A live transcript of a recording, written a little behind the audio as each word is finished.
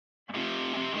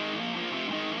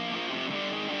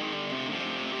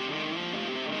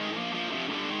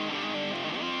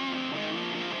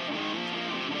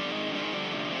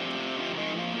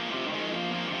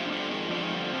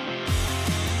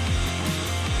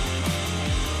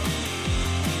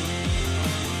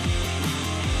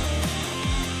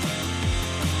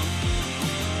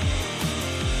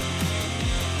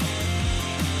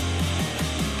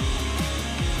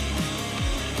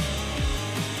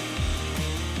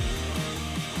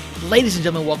Ladies and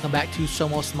gentlemen, welcome back to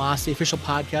Somos Mas, the official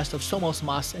podcast of Somos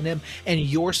Mas and them, and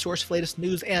your source for latest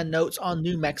news and notes on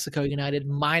New Mexico United.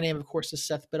 My name, of course, is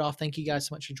Seth Bidoff. Thank you guys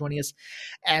so much for joining us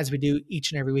as we do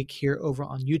each and every week here over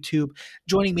on YouTube.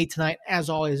 Joining me tonight, as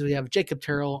always, we have Jacob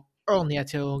Terrell, Earl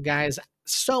Nieto. Guys,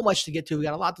 so much to get to. We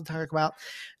got a lot to talk about.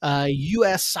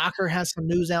 U.S. soccer has some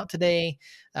news out today.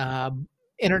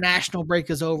 International break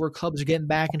is over. Clubs are getting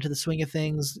back into the swing of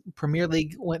things. Premier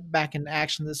League went back into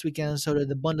action this weekend. So did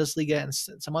the Bundesliga and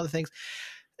some other things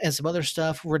and some other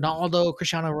stuff.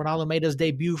 Cristiano Ronaldo made his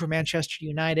debut for Manchester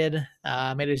United.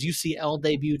 Made his UCL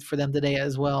debut for them today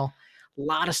as well. A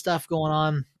lot of stuff going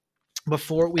on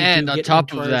before we and do on get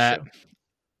top into of our that, show.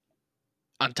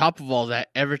 on top of all that,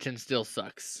 Everton still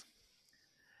sucks.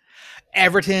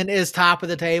 Everton is top of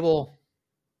the table.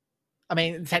 I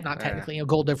mean, not technically,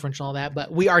 goal difference and all that, but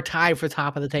we are tied for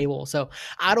top of the table. So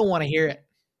I don't want to hear it.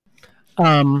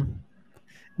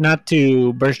 Not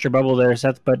to burst your bubble there,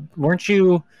 Seth, but weren't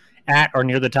you at or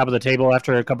near the top of the table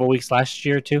after a couple weeks last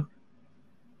year too?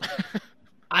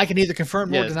 I can neither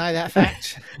confirm nor deny that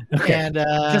fact. Okay. And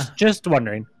just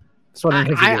wondering.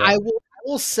 I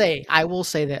will say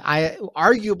that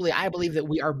I believe that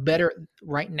we are better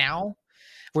right now.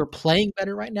 We're playing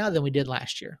better right now than we did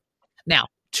last year. Now,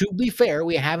 to be fair,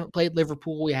 we haven't played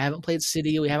Liverpool, we haven't played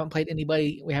City, we haven't played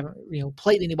anybody, we haven't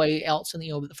played anybody else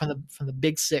in from the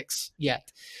big six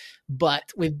yet. But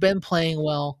we've been playing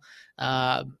well.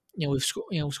 We've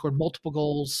scored multiple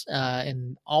goals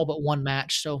in all but one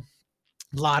match. So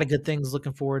a lot of good things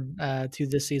looking forward to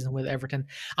this season with Everton.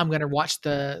 I'm gonna watch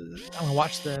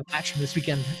the match from this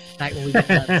weekend night when we get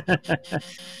done.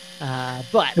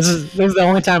 But this is the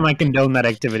only time I condone that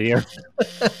activity here.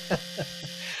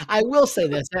 I will say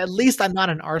this: at least I'm not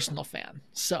an Arsenal fan.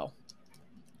 So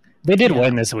they did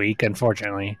win this week,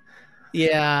 unfortunately.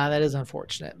 Yeah, that is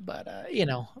unfortunate, but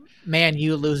Man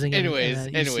U losing in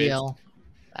UCL,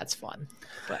 that's fun.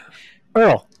 But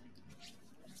Earl,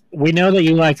 we know that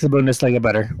you like the Bundesliga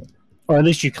better, or at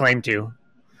least you claim to.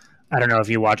 I don't know if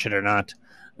you watch it or not.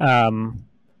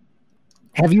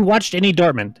 Have you watched any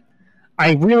Dortmund?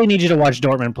 I really need you to watch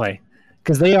Dortmund play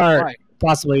because they are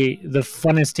possibly the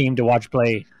funnest team to watch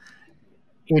play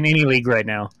in any league right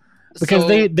now. Because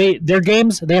their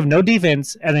games, they have no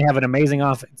defense and they have an amazing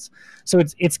offense. So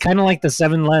it's kind of like the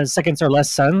 7 seconds or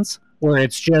less Suns, where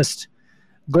it's just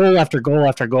goal after goal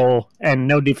after goal and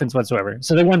no defense whatsoever.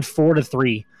 So they won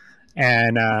 4-3,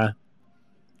 and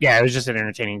it was just an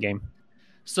entertaining game.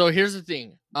 So here's the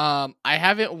thing: I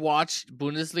haven't watched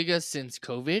Bundesliga since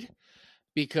COVID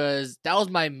because that was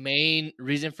my main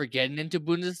reason for getting into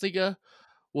Bundesliga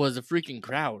was the freaking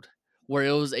crowd, where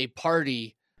it was a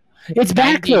party. It's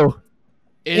back though.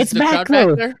 It's back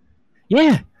though.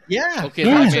 Yeah. Okay.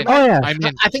 Yeah.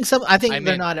 I think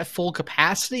they're not at full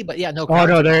capacity, but no. Oh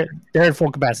no, they're at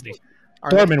full capacity.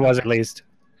 Dortmund was at least.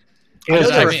 There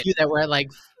were a few that were at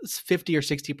like 50 or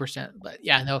 60%, but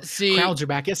crowds are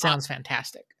back. It sounds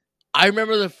fantastic. I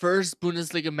remember the first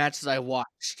Bundesliga matches I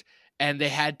watched, and they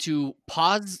had to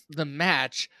pause the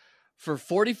match for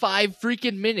 45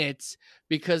 freaking minutes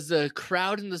because the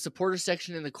crowd in the supporter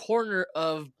section in the corner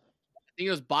of, I think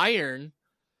it was Bayern,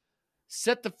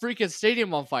 set the freaking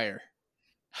stadium on fire.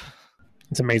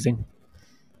 It's amazing.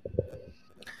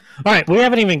 All right, we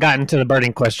haven't even gotten to the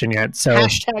burning question yet. So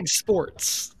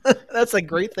 #sports. That's a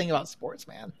great thing about sports,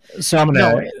 man. So I'm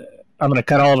gonna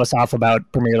cut all of us off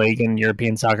about Premier League and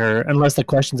European soccer, unless the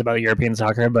question's about European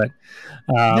soccer. But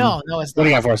no, it's not. What do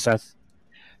you got for us, Seth?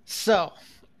 So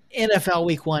NFL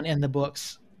Week 1 in the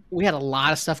books. We had a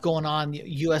lot of stuff going on.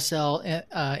 USL,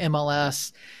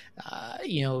 MLS.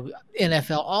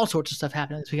 NFL, all sorts of stuff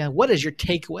happening this weekend. What is your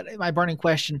takeaway? My burning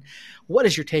question: what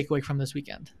is your takeaway from this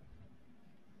weekend?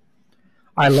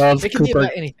 I love Cooper.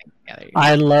 Anything.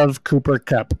 I love Cooper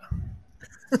Kupp,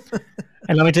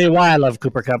 and let me tell you why I love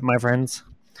Cooper Kupp, my friends.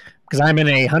 Because I'm in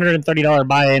a $130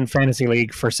 buy-in fantasy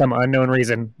league for some unknown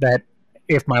reason. That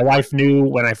if my wife knew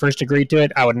when I first agreed to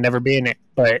it, I would never be in it.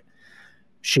 But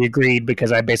she agreed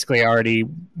because I basically already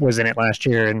was in it last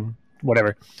year and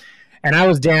whatever. And I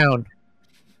was down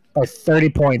by 30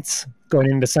 points going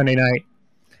into Sunday night.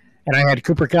 And I had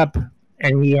Cooper Kupp,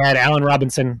 and he had Allen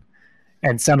Robinson.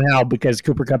 And somehow, because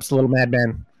Cooper Kupp's a little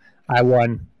madman, I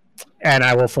won. And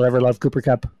I will forever love Cooper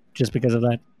Kupp just because of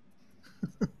that.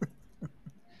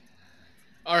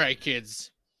 All right,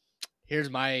 kids. Here's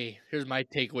my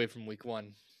takeaway from week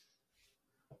 1.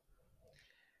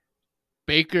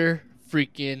 Baker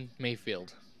freaking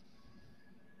Mayfield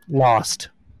lost.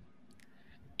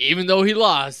 Even though he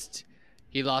lost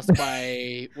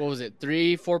by what was it,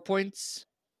 3-4 points?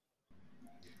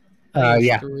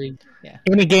 Yeah.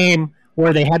 In a game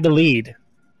where they had the lead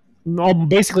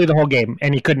basically the whole game,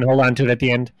 and he couldn't hold on to it at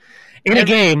the end. In a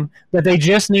game that they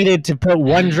just needed to put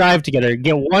one drive together,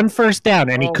 get one first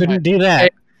down, and he couldn't do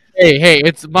that. Hey,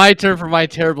 it's my turn for my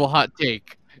terrible hot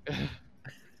take.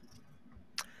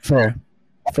 Fair.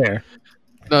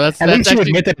 No, At least you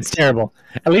admit that it's terrible.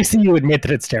 At least you admit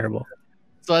that it's terrible.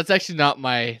 So that's actually not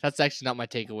my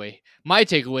takeaway. My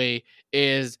takeaway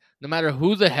is no matter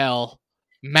who the hell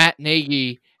Matt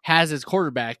Nagy has as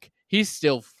quarterback, he's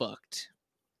still fucked.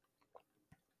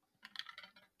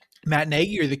 Matt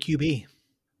Nagy or the QB?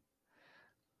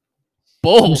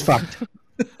 Both. Fucked.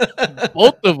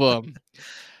 Both of them.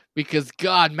 Because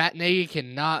God, Matt Nagy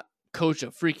cannot coach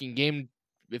a freaking game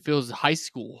if it was high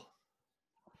school.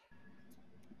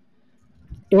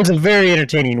 It was a very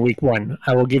entertaining week one.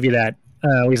 I will give you that.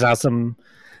 We saw some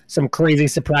crazy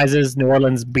surprises. New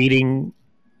Orleans beating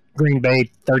Green Bay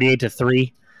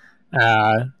 38-3.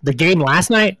 The game last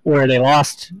night where the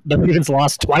Ravens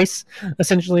lost twice,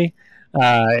 essentially.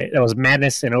 It was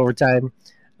madness in overtime.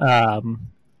 The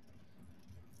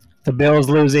Bills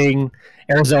losing,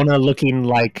 Arizona looking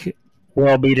like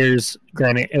world beaters.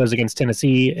 Granted, it was against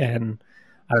Tennessee, and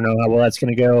I don't know how well that's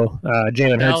going to go.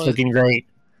 Jalen Hurts looking great.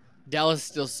 Dallas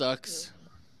still sucks.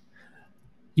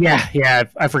 Yeah,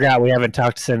 I forgot we haven't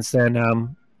talked since then.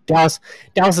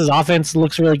 Dallas's offense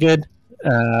looks really good.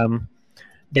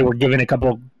 They were given a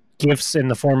couple gifts in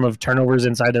the form of turnovers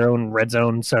inside their own red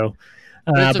zone. So,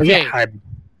 but okay. Yeah,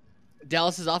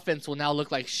 Dallas's offense will now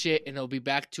look like shit, and it'll be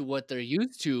back to what they're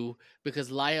used to because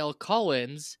La'el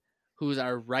Collins, who's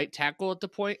our right tackle at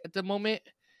the moment,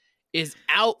 is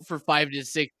out for 5 to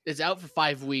 6. Is out for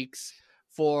 5 weeks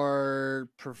for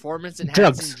performance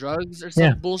enhancing drugs or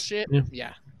some bullshit.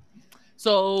 Yeah.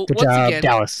 So good once job, again,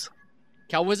 Dallas.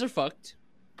 Cowboys are fucked.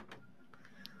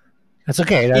 That's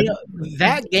okay.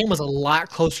 That game was a lot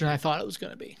closer than I thought it was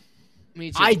going to be.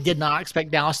 Me too. I did not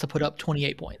expect Dallas to put up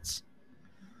 28 points.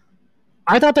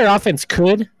 I thought their offense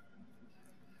could.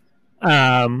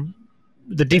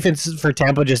 The defense for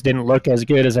Tampa just didn't look as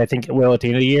good as I think it will at the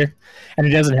end of the year. And it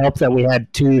doesn't help that we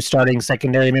had 2 starting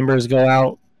secondary members go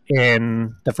out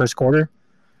in the first quarter.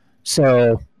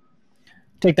 So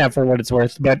take that for what it's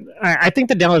worth. But I think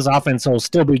the Dallas offense will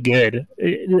still be good.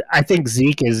 I think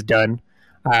Zeke is done.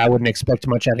 I wouldn't expect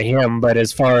much out of him. But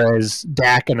as far as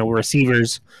Dak and the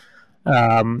receivers,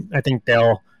 I think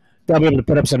they'll be able to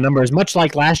put up some numbers, much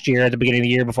like last year at the beginning of the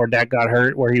year before Dak got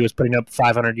hurt, where he was putting up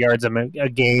 500 yards a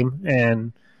game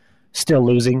and still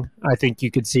losing. I think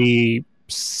you could see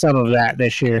some of that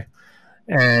this year.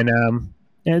 And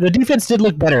the defense did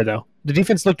look better, though. The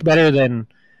defense looked better than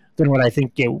what I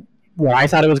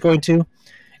thought it was going to.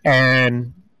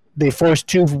 And they forced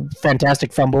 2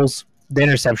 fantastic fumbles. The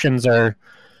interceptions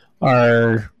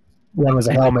are one was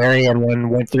a Hail Mary and one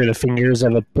went through the fingers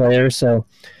of a player, so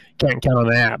can't count on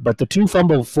that. But the 2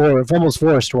 fumbles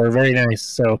forced were very nice.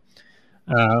 So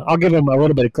I'll give them a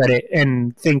little bit of credit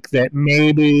and think that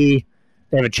maybe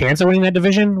they have a chance of winning that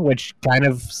division, which kind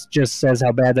of just says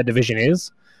how bad that division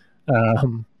is.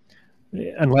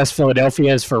 Unless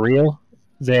Philadelphia is for real,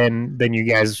 then you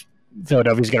guys,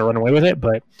 Philadelphia's going to run away with it.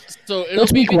 But so it'll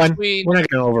be week one. We're not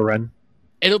going to overrun.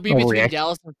 It'll be between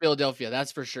Dallas and Philadelphia,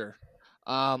 that's for sure.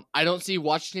 I don't see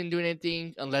Washington doing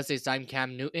anything unless they sign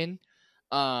Cam Newton.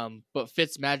 But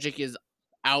Fitzmagic is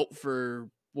out for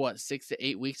 6 to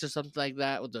 8 weeks or something like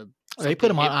that. They put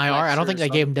him on IR. I don't think they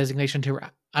gave him designation to.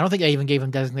 I don't think they even gave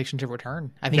him designation to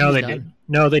return. I think they did.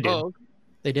 No, they did. Oh,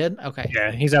 they did. Okay.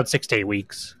 Yeah, he's out 6 to 8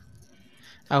 weeks.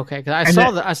 Okay, because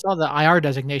I saw the IR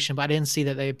designation, but I didn't see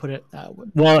that they put it.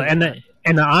 The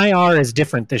IR is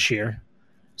different this year.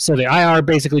 So the IR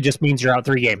basically just means you're out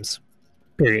 3 games.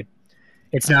 Period.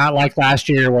 It's not like last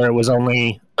year where it was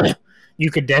only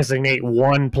you could designate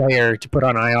one player to put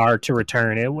on IR to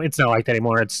return. It's not like that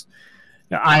anymore. It's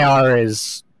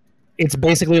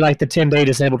basically like the 10-day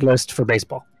disabled list for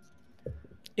baseball.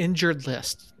 Injured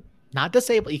list, not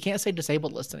disabled. You can't say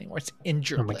disabled list anymore. It's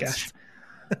injured list. Gosh.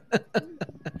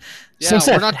 Yeah, so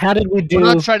Seth, how did we do?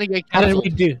 We're not trying to get canceled.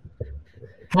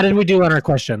 How did we do on our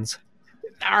questions?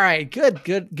 All right,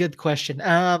 good question.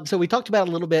 So we talked about it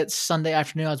a little bit Sunday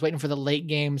afternoon. I was waiting for the late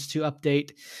games to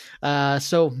update.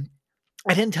 So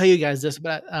I didn't tell you guys this,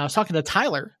 but I was talking to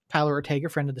Tyler Ortega,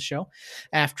 friend of the show,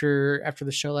 after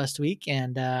the show last week,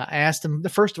 and I asked him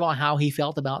first of all how he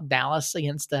felt about Dallas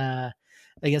against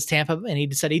Tampa, and he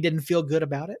said he didn't feel good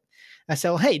about it. I said,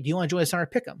 "Well, hey, do you want to join us on our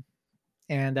pick'em?"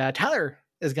 And Tyler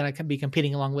is going to be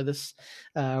competing along with us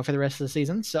for the rest of the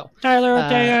season. So Tyler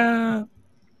Ortega.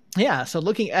 Yeah, so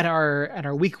looking at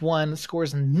our week 1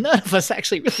 scores, none of us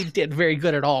actually really did very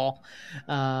good at all.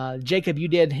 Jacob, you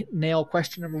did nail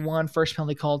question number 1, first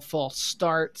penalty called, false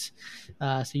start.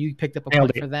 So you picked up a Nailed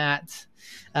point it. for that.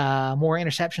 More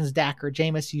interceptions, Dak or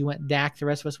Jameis. You went Dak. The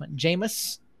rest of us went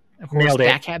Jameis. Of course, Nailed it.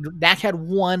 Dak had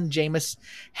 1. Jameis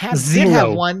did 0.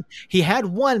 have 1. He had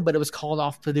 1, but it was called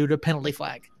off due to a penalty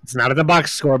flag. It's not in the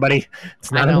box score, buddy.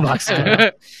 It's not I in the know. box I score.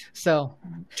 know. So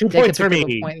 2 Jacob points for picked up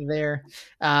me. a point there.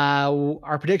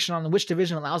 Our prediction on which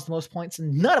division allows the most points,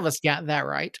 and none of us got that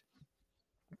right.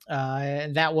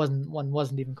 That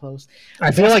wasn't even close. I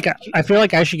feel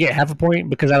like I should get half a point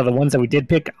because out of the ones that we did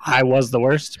pick, I was the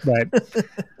worst. But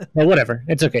whatever,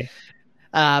 it's okay.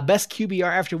 Best QBR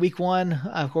after week 1,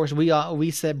 of course, we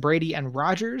said Brady and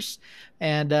Rodgers,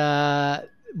 and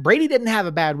Brady didn't have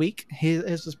a bad week.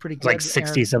 His was pretty good. Like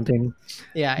 60 something.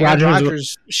 Yeah,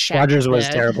 Rodgers Rodgers was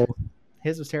terrible.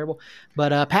 His was terrible,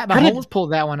 but Pat Mahomes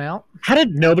pulled that one out. How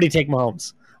did nobody take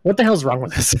Mahomes? What the hell's wrong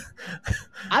with this?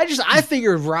 I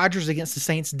figured Rodgers against the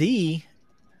Saints D.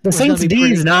 The Saints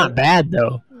D is not bad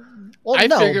though. Well, I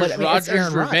no, figured but I mean, it's Rodgers'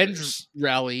 Aaron revenge Rodgers.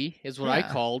 rally is what I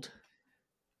Yeah. called.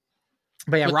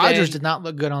 But yeah, But Rodgers then- did not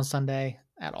look good on Sunday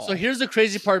at all. So here's the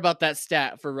crazy part about that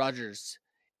stat for Rodgers.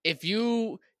 If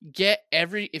you take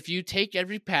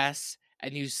every pass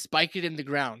and you spike it in the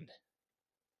ground,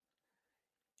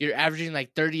 you're averaging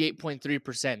like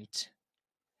 38.3%.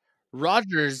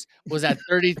 Rodgers was at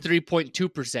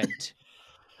 33.2%.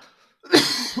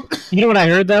 You know what I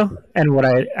heard though, and what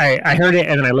I heard it,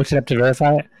 and then I looked it up to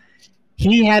verify it.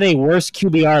 He had a worse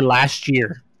QBR last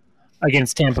year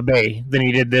against Tampa Bay than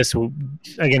he did this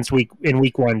against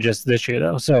week 1 just this year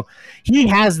though. So he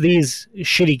has these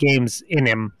shitty games in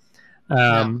him.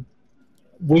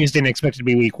 We just didn't expect it to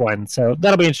be week 1, so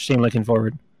that'll be interesting looking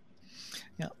forward.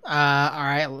 Yeah. All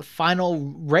right.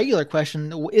 Final regular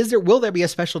question: will there be a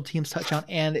special teams touchdown,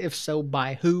 and if so,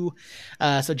 by who?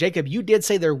 So Jacob, you did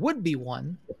say there would be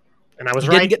one, and I was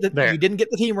you right. You didn't get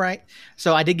the team right,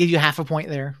 so I did give you half a point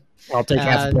there. I'll take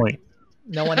half a point.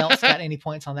 No one else got any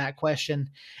points on that question.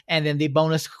 And then the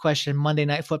bonus question: Monday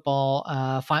Night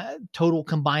Football, total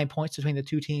combined points between the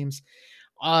two teams.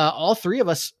 All three of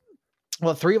us.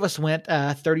 Well, 3 of us went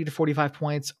 30 to 45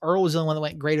 points. Earl was the only one that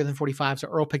went greater than 45, so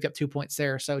Earl picked up 2 points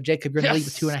there. So, Jacob, you're in the lead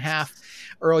with 2.5.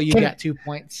 Earl, you got 2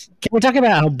 points. Can we talk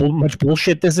about how much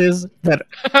bullshit this is? That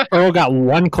Earl got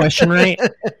 1 question right,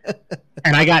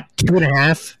 and I got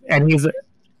 2.5, and he's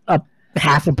up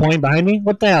half a point behind me?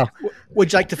 What the hell?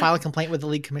 Would you like to file a complaint with the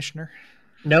league commissioner?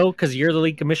 No, because you're the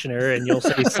league commissioner, and you'll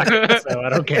say suck it, so I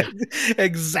don't care.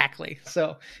 Exactly.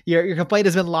 So, your complaint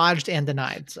has been lodged and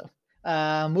denied, so.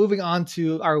 Moving on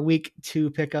to our week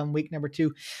 2 pick'em, week number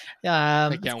 2.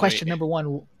 Question number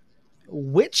 1: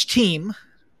 which team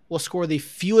will score the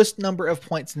fewest number of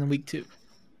points in week 2?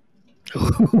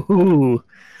 Ooh.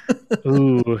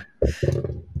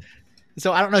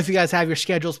 So I don't know if you guys have your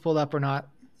schedules pulled up or not,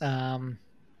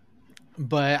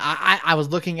 but I was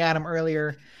looking at them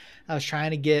earlier. I was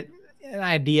trying to get an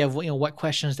idea of what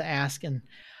questions to ask, and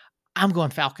I'm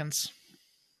going Falcons.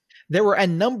 There were a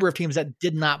number of teams that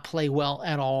did not play well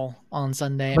at all on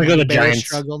Sunday. We go the Bears Giants.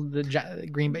 struggled.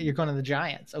 Green Bay. You're going to the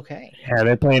Giants. Okay. Yeah,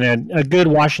 they're playing a good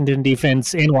Washington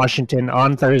defense in Washington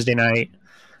on Thursday night.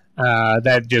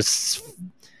 That just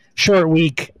short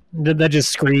week. That just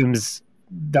screams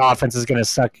the offense is going to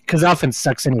suck because the offense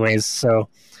sucks anyways. So,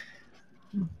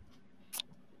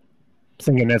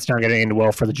 thinking that's not going to end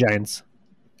well for the Giants.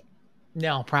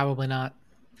 No, probably not.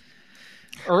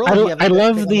 Earl, I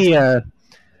love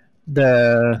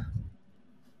the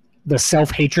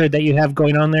self-hatred that you have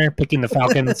going on there, picking the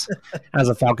Falcons. As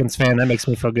a Falcons fan, that makes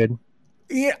me feel good.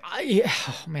 Yeah,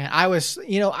 oh, man, I was,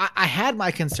 I had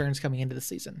my concerns coming into the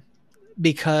season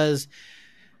because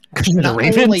the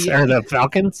Ravens or the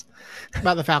Falcons?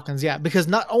 About the Falcons, yeah, because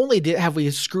not only have we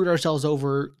screwed ourselves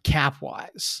over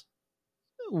cap-wise,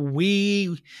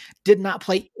 we did not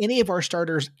play any of our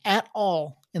starters at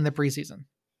all in the preseason,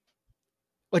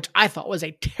 which I thought was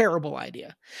a terrible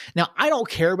idea. Now, I don't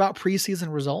care about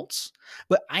preseason results,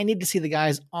 but I need to see the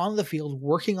guys on the field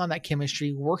working on that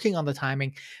chemistry, working on the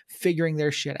timing, figuring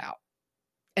their shit out.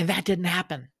 And that didn't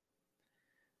happen.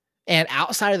 And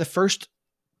outside of the first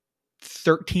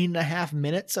 13 and a half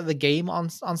minutes of the game on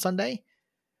Sunday,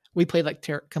 we played like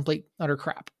complete utter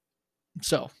crap.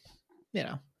 So,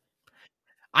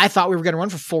 I thought we were going to run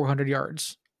for 400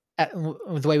 yards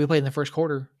with the way we played in the first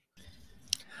quarter.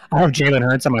 I have Jalen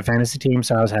Hurts on my fantasy team,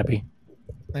 so I was happy.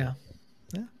 Yeah.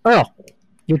 Earl,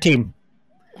 your team.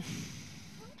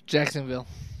 Jacksonville.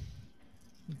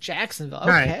 Okay.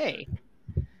 Right.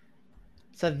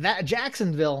 So that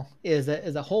Jacksonville is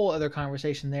a whole other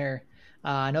conversation there.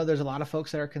 I know there's a lot of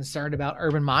folks that are concerned about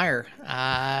Urban Meyer.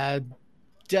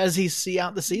 Does he see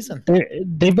out the season?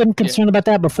 They've been concerned about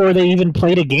that before they even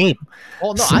played a game.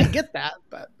 Well, no, I get that,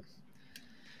 but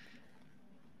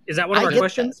is that one of our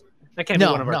questions? That can't be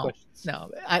one of our questions.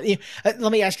 No.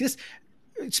 Let me ask you this.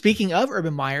 Speaking of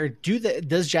Urban Meyer,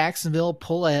 does Jacksonville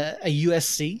pull a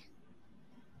USC?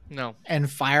 No. And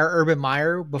fire Urban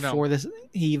Meyer before he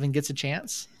even gets a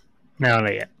chance? No,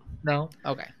 not yet. No?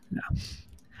 Okay. No.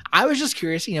 I was just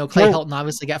curious. Clay Helton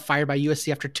obviously got fired by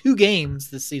USC after 2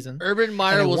 games this season. Urban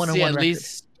Meyer will see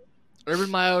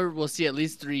at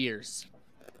least 3 years.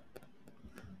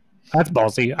 That's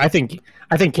ballsy. I think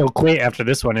he'll quit after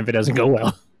this one if it doesn't go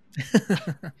well.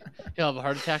 He'll have a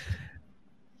heart attack.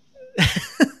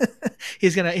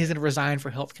 He's gonna resign for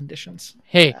health conditions.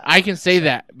 Hey, I can say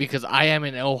that because I am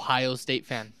an Ohio State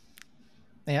fan.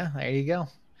 Yeah, there you go.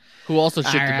 Who also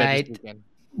shit the bed this weekend.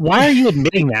 Why are you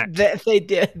admitting that? They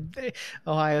did.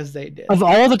 Ohio State did. Of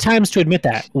all the times to admit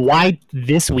that, why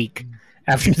this week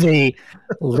after they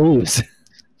lose?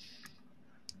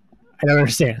 I don't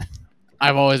understand.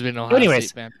 I've always been an Ohio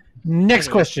State fan. Next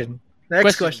question.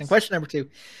 Question number 2.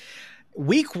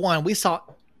 Week 1, we saw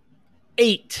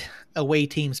 8 away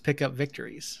teams pick up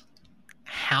victories.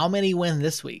 How many win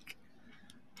this week?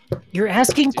 You're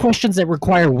asking questions that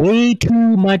require way too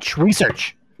much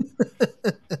research.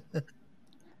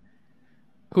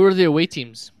 Who are the away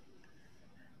teams?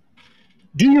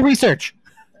 Do your research.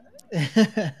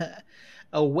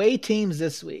 Away teams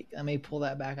this week. Let me pull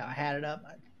that back. I had it up.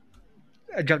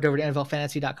 I jumped over to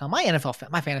NFLFantasy.com.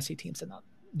 My fantasy teams did not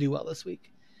do well this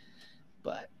week,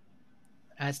 but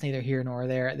that's neither here nor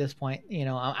there at this point.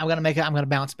 I'm gonna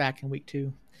bounce back in week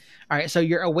 2. All right. So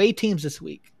your away teams this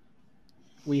week.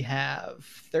 We have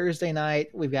Thursday night.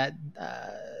 We've got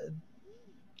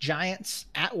Giants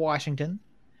at Washington,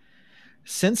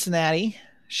 Cincinnati,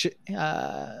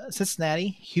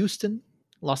 Houston,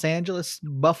 Los Angeles,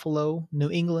 Buffalo, New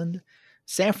England,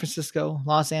 San Francisco,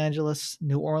 Los Angeles,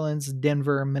 New Orleans,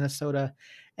 Denver, Minnesota,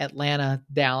 Atlanta,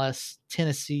 Dallas,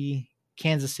 Tennessee,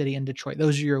 Kansas City, and Detroit.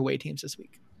 Those are your away teams this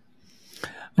week.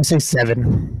 I say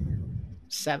 7.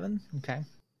 7? Okay.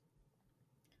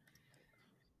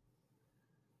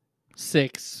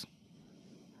 6.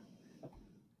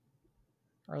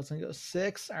 I was going to go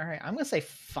 6. All right. I'm going to say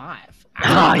 5.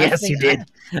 Oh, yes, you did.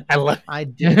 I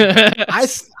did. I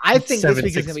think this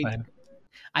week is going to be.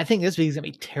 I think this week is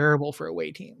going to be terrible for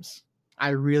away teams. I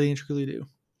really and truly do.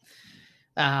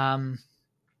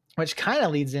 Which kind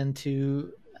of leads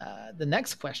into the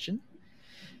next question.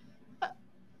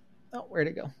 Where'd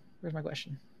it go? Where's my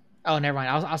question? Oh, never mind.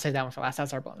 I'll save that one for last.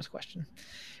 That's our bonus question.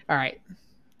 All right.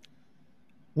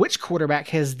 Which quarterback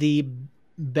has the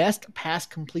best pass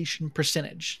completion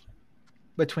percentage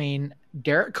between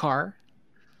Derek Carr,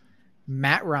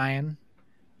 Matt Ryan,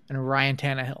 and Ryan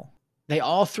Tannehill? They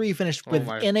all 3 finished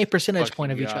within a percentage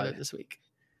point of each other this week.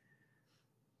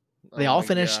 They all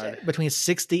finished between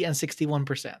 60 and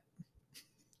 61%.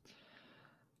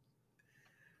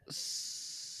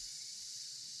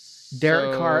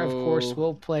 Derek Carr, of course,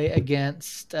 will play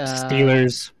against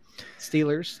Steelers.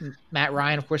 Matt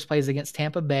Ryan, of course, plays against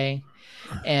Tampa Bay.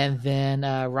 And then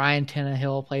Ryan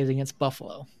Tannehill plays against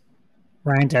Buffalo.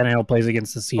 Ryan Tannehill plays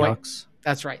against the Seahawks.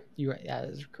 That's right. You're right. That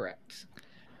is correct.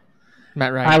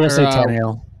 Matt Ryan. I will say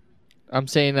Tannehill. I'm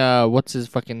saying, what's his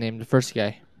fucking name? The first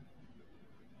guy.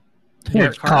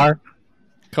 Carr.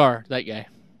 Carr, that guy.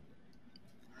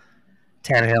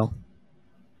 Tannehill.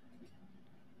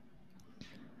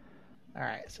 All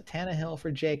right. So Tannehill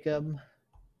for Jacob.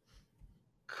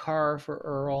 Carr for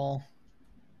Earl.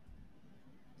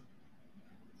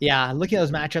 Yeah, looking at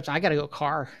those matchups, I got to go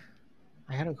Carr.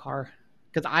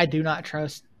 Because I do not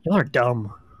trust. You are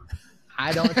dumb.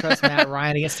 I don't trust Matt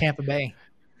Ryan against Tampa Bay.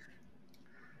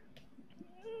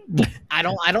 I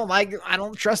don't like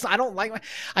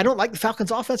the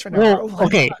Falcons offense right now. Well,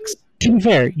 okay. To be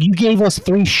fair, you gave us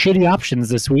 3 shitty options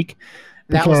this week.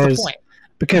 That was the point.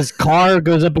 Because Carr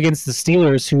goes up against the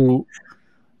Steelers, who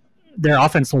their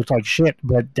offense looked like shit,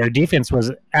 but their defense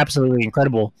was absolutely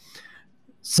incredible.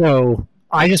 So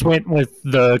I just went with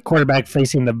the quarterback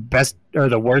facing the best or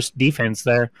the worst defense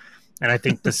there. And I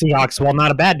think the Seahawks, while not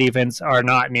a bad defense, are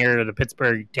not near the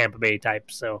Pittsburgh, Tampa Bay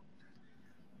type. So,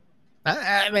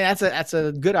 I mean, that's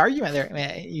a good argument there. I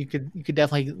mean, you could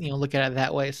definitely look at it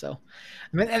that way. So,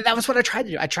 I mean, and that was what I tried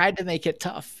to do. I tried to make it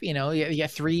tough. You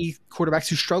got 3 quarterbacks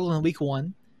who struggled in week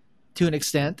 1 to an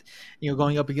extent.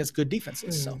 Going up against good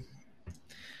defenses. So,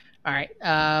 all right,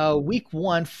 week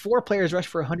 1, 4 players rushed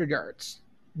for 100 yards: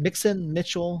 Mixon,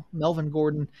 Mitchell, Melvin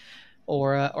Gordon,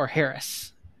 or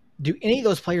Harris. Do any of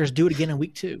those players do it again in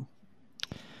week 2?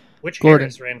 Which Gordon.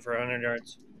 Harris ran for 100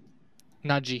 yards?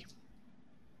 Najee.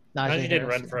 Najee didn't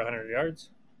Harris. run for 100 yards.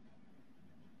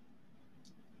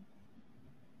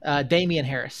 Damian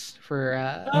Harris for.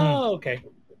 Oh, okay.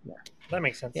 Yeah. That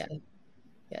makes sense. Yeah.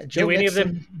 Yeah. Joe Do any of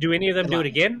Mixon, them? Do any of them do it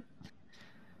again?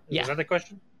 Yeah. Is that the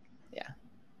question? Yeah.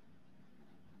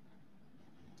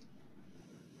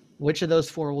 Which of those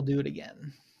 4 will do it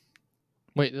again?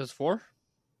 Wait, there's 4?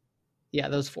 Yeah,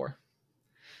 those 4.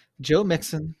 Joe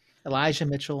Mixon, Elijah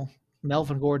Mitchell,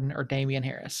 Melvin Gordon, or Damian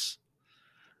Harris.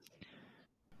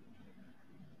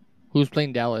 Who's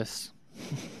playing Dallas?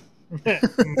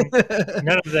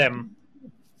 None of them.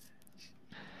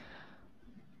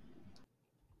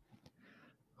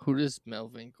 Who does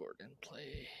Melvin Gordon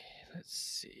play? Let's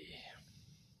see.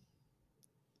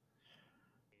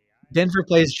 Denver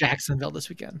plays Jacksonville this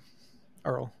weekend.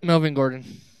 Earl. Melvin Gordon.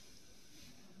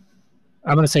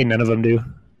 I'm going to say none of them do.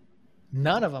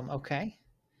 None of them. Okay.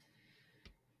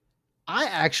 I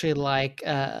actually like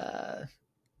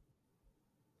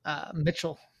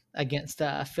Mitchell against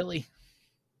Philly.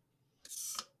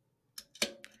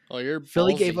 Oh, you're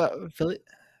Philly ballsy. gave up.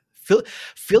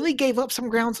 Philly gave up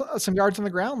some yards on the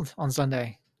ground on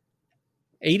Sunday.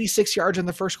 86 yards in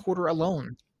the first quarter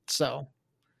alone. So,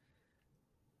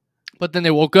 But then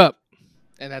they woke up,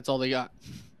 and that's all they got.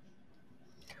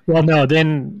 Well, no,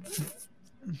 then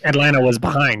Atlanta was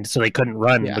behind, so they couldn't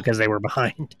run Yeah. because they were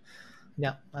behind.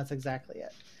 no, that's exactly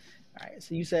it. All right.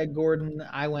 So you said Gordon.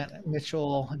 I went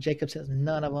Mitchell. Jacob says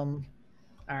none of them.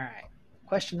 All right.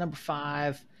 Question number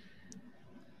 5.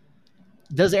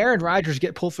 Does Aaron Rodgers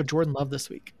get pulled for Jordan Love this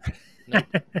week?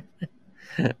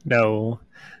 No.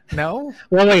 No.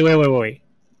 Well, wait.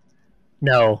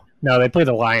 No, they play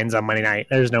the Lions on Monday night.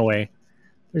 There's no way.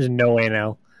 There's no way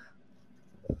now.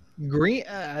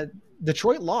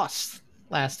 Detroit lost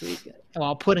last week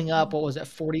while putting up, what was it,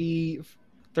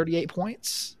 38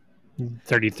 points?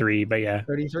 33, but yeah.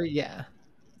 33, yeah.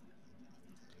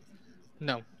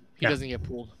 No, he doesn't get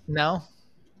pulled. No?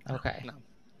 Okay. No.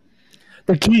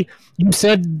 The key, you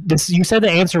said the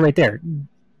answer right there.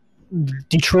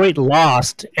 Detroit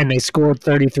lost and they scored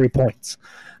 33 points.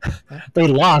 They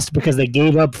lost because they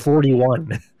gave up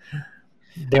 41.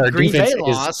 Their Green defense Bay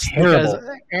lost is terrible.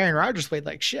 because Aaron Rodgers played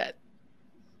like shit.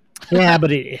 Yeah,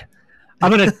 but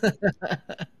I'm gonna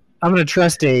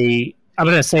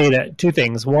say that 2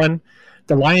 things. 1,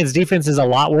 the Lions defense is a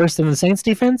lot worse than the Saints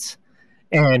defense,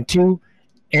 and 2,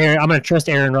 I'm gonna trust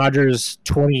Aaron Rodgers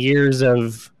 20 years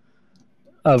of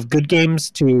good games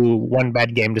to 1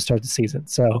 bad game to start the season.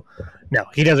 So no,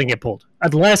 he doesn't get pulled.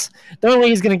 Unless the only way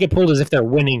he's gonna get pulled is if they're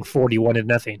winning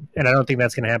 41-0, and I don't think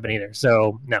that's gonna happen either.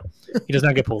 So no, he does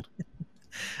not get pulled.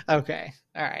 Okay.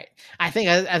 All right. I think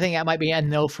that might be a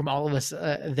no from all of us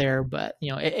there, but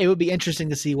it would be interesting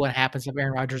to see what happens if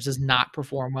Aaron Rodgers does not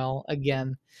perform well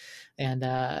again, and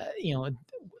the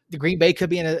Green Bay could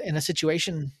be in a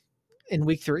situation in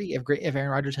Week 3 if Aaron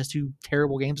Rodgers has 2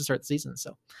 terrible games to start the season.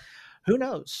 So who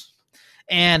knows?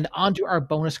 And on to our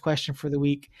bonus question for the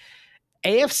week.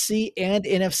 AFC and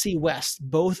NFC West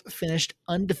both finished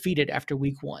undefeated after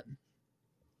Week 1.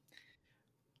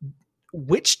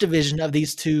 Which division of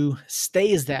these 2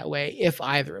 stays that way, if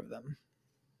either of them?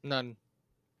 None.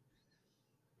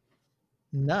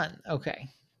 None. Okay.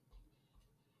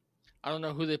 I don't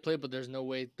know who they play, but there's no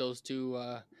way those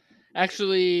 2.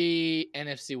 Actually,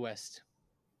 NFC West.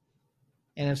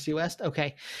 NFC West.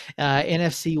 Okay.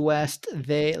 NFC West.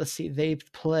 They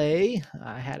play.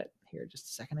 I had it here just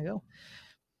a second ago.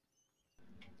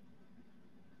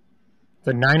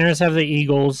 The Niners have the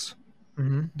Eagles.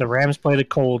 Mm-hmm. The Rams play the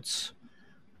Colts.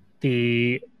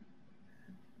 The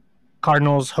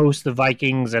Cardinals host the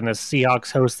Vikings, and the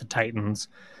Seahawks host the Titans.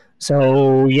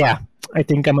 So, yeah, I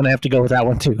think I'm going to have to go with that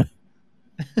one, too.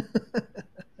 All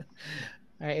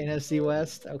right, NFC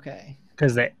West. Okay.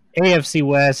 Because the AFC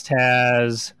West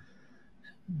has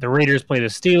the Raiders play the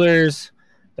Steelers.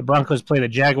 The Broncos play the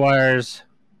Jaguars.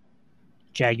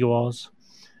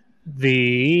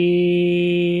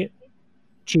 The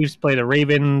Chiefs play the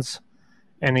Ravens.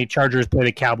 And the Chargers play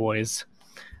the Cowboys.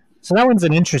 So that one's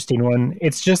an interesting one.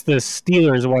 It's just the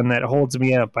Steelers one that holds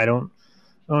me up. I don't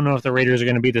know if the Raiders are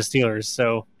going to beat the Steelers.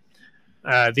 So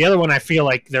the other one, I feel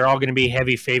like they're all going to be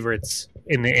heavy favorites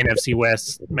in the NFC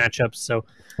West matchups. So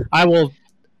I will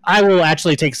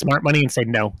actually take smart money and say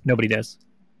no, nobody does.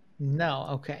 No.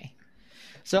 Okay.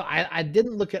 So I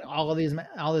didn't look at all these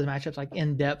matchups like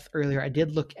in depth earlier. I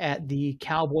did look at the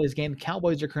Cowboys game. The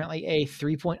Cowboys are currently a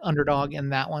 3-point underdog in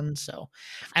that one. So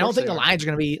I don't think the Lions are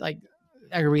going to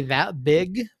be that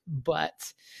big,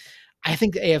 but I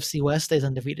think the AFC West stays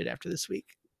undefeated after this week.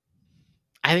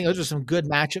 I think those are some good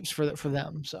matchups for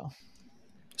them. So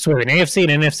So we have an AFC,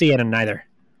 an NFC, and a neither.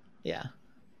 Yeah.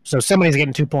 So somebody's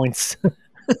getting 2 points.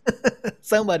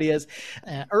 Somebody is.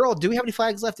 Earl, do we have any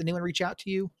flags left? Did anyone reach out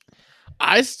to you?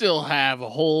 I still have a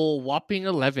whole whopping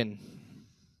 11.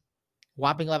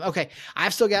 Whopping 11. Okay,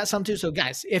 I've still got some too. So,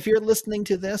 guys, if you're listening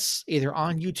to this either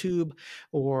on YouTube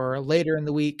or later in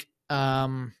the week,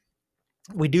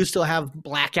 we do still have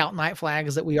blackout night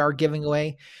flags that we are giving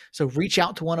away. So reach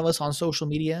out to one of us on social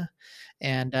media,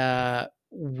 and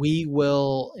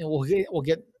we'll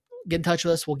get in touch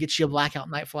with us. We'll get you a blackout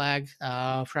night flag.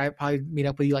 Probably meet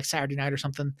up with you like Saturday night or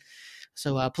something.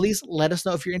 So please let us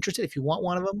know if you're interested. If you want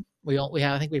one of them,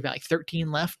 I think we've got like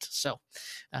 13 left. So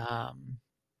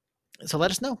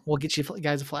let us know. We'll get you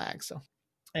guys a flag. So.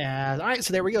 All right,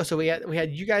 so there we go. So we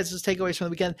had you guys' takeaways from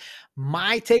the weekend.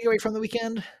 My takeaway from the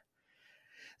weekend: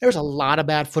 there was a lot of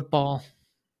bad football,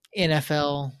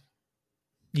 NFL,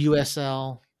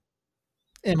 USL,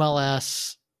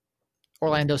 MLS,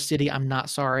 Orlando City. I'm not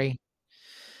sorry,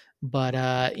 but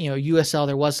USL,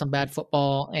 there was some bad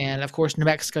football, and of course New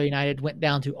Mexico United went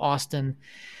down to Austin,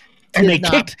 and they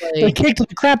kicked the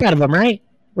crap out of them, right?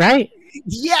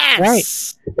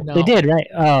 Yes. Right. No. They did, right?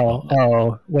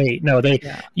 Oh, wait. No,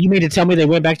 you mean to tell me they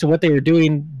went back to what they were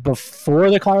doing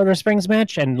before the Colorado Springs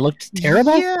match and looked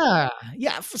terrible?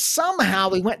 Yeah. Somehow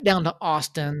they went down to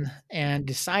Austin and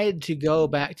decided to go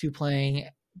back to playing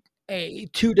a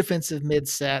 2 defensive mid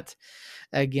set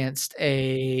against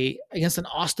an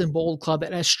Austin Bold club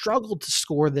that has struggled to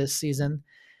score this season,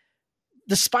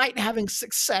 despite having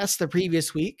success the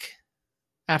previous week.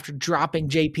 After dropping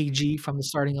JPG from the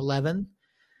starting 11.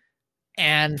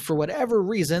 And for whatever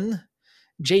reason,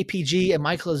 JPG and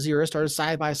Michael Azira started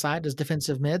side by side as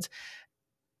defensive mids.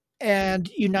 And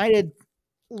United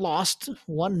lost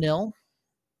 1-0.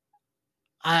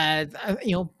 Michael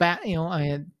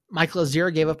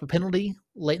Azira gave up a penalty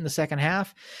late in the second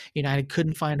half. United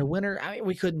couldn't find a winner.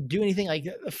 We couldn't do anything. Like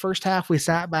the first half, we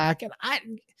sat back, and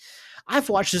I've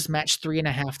watched this match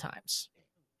 3.5 times.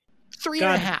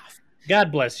 3.5.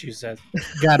 God bless you, Seth.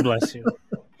 God bless you.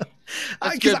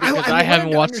 That's good because I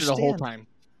haven't watched it the whole time.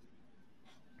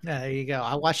 There you go.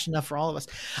 I watched enough for all of us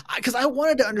because I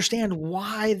wanted to understand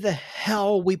why the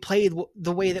hell we played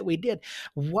the way that we did.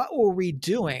 What were we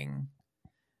doing?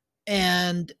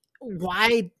 And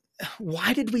why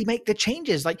did we make the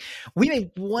changes? Like, we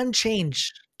made one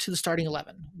change to the starting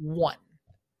 11. One.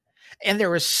 And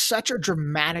there was such a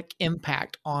dramatic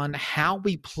impact on how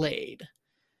we played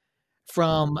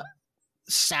from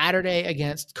Saturday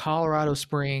against Colorado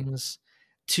Springs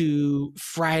to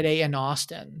Friday in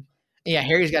Austin. Yeah,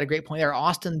 Harry's got a great point there.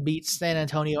 Austin beats San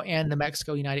Antonio and New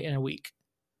Mexico United in a week.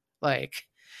 And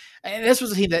this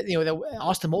was a team that,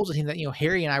 Austin Bold's a team that,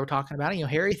 Harry and I were talking about.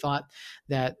 Harry thought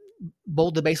that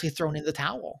Bold had basically thrown in the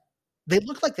towel. They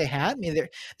looked like they had. I mean,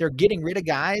 they're getting rid of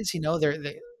guys.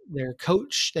 Their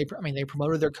coach. They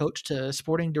promoted their coach to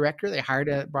sporting director. They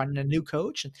brought in a new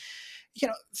coach, and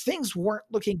things weren't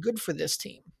looking good for this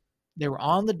team. They were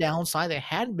on the downside. They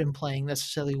hadn't been playing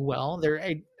necessarily well. They're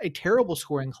a terrible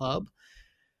scoring club.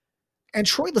 And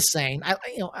Troy Lesesne,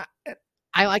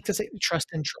 I like to say trust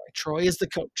in Troy. Troy is the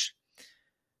coach.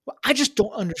 Well, I just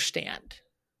don't understand.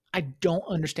 I don't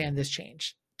understand this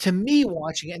change. To me,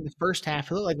 watching it in the first half,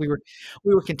 it looked like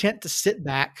we were content to sit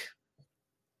back,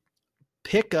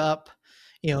 pick up,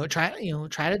 try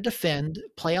to defend,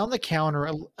 play on the counter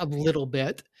a little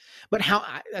bit. But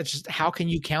how can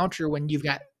you counter when you've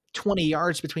got 20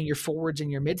 yards between your forwards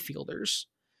and your midfielders,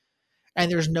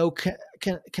 and there's no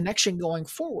connection going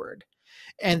forward?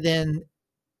 And then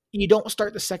you don't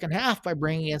start the second half by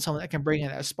bringing in someone that can bring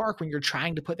in a spark when you're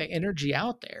trying to put that energy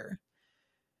out there.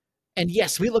 And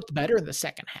yes, we looked better in the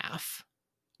second half.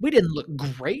 We didn't look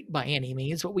great by any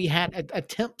means, but we had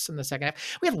attempts in the second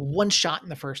half. We had one shot in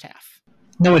the first half.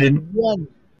 No, we didn't. One.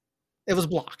 It was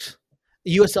blocked.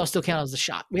 The USL still counted as a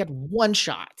shot. We had one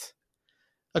shot,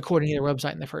 according to their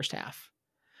website, in the first half.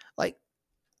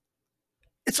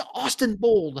 It's Austin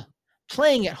Bold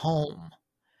playing at home,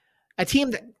 a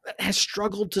team that has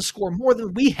struggled to score more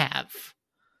than we have.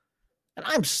 And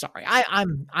I'm sorry, I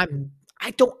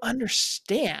don't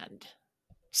understand.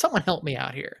 Someone help me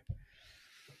out here.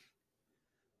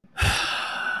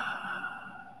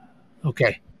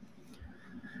 Okay.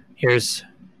 Here's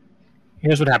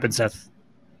what happened, Seth.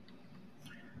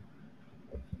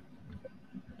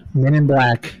 Men in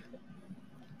Black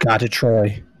got to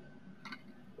Troy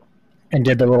and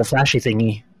did the little flashy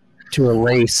thingy to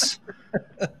erase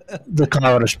the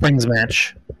Colorado Springs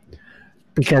match,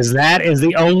 because that is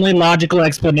the only logical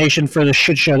explanation for the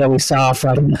shit show that we saw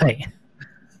Friday night.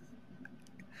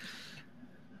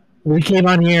 We came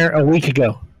on here a week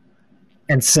ago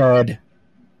and said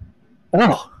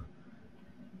oh,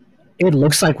 it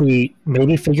looks like we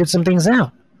maybe figured some things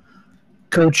out.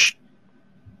 Coach,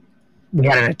 we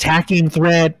had an attacking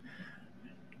threat.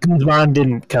 Guzman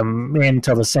didn't come in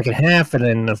until the second half, and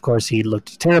then, of course, he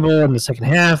looked terrible in the second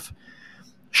half.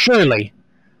 Surely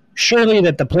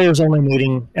that the players-only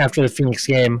meeting after the Phoenix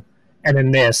game and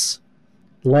then this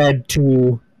led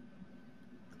to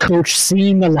Coach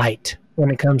seeing the light when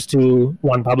it comes to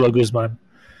Juan Pablo Guzman.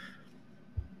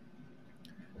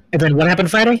 And then what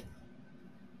happened Friday?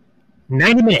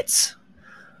 90 minutes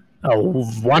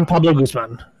of Juan Pablo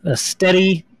Guzman, a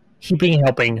steady heaping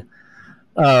helping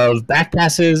of back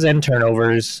passes and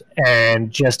turnovers,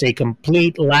 and just a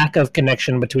complete lack of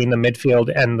connection between the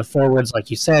midfield and the forwards, like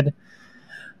you said.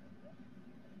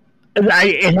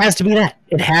 It has to be that.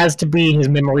 It has to be his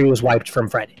memory was wiped from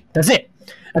Friday. That's it.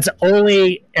 That's the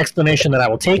only explanation that I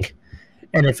will take.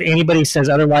 And if anybody says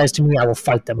otherwise to me, I will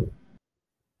fight them.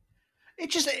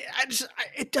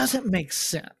 It doesn't make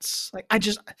sense. Like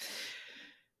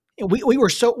we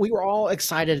were all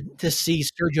excited to see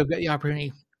Sergio get the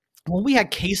opportunity. When we had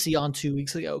Casey on 2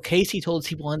 weeks ago, Casey told us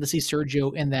he wanted to see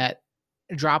Sergio in that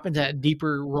drop into that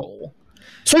deeper role.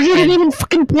 Sergio didn't even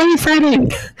fucking play Friday.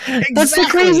 That's the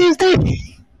craziest thing.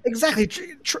 Exactly.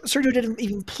 Sergio didn't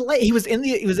even play. He was in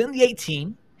the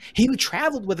 18. He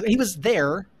traveled with it. He was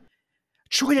there.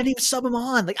 Troy didn't even sub him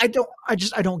on. Like I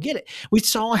don't get it. We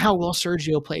saw how well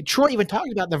Sergio played. Troy even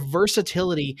talked about the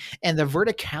versatility and the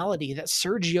verticality that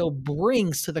Sergio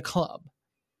brings to the club.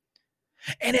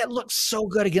 And it looks so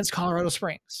good against Colorado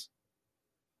Springs.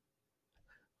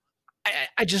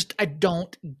 I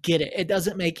don't get it. It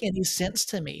doesn't make any sense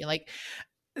to me. Like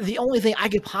the only thing I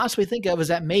could possibly think of is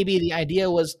that maybe the idea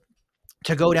was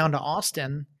to go down to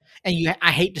Austin and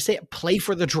I hate to say it, play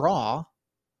for the draw,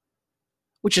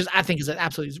 which I think is an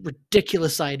absolutely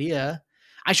ridiculous idea.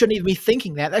 I shouldn't even be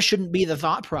thinking that. That shouldn't be the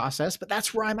thought process, but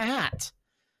that's where I'm at.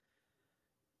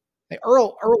 Like,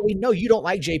 Earl, we know you don't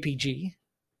like JPG.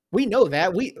 We know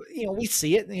that. We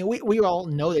see it. We all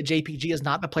know that JPG is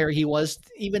not the player he was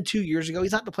even 2 years ago.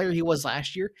 He's not the player he was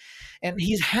last year, and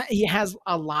he has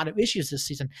a lot of issues this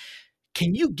season.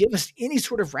 Can you give us any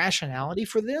sort of rationality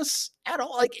for this at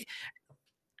all? Like,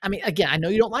 I mean, again, I know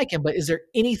you don't like him, but is there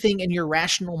anything in your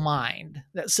rational mind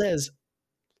that says,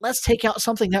 let's take out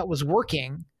something that was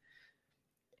working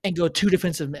and go 2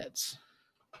 defensive mids?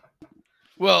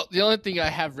 Well, the only thing I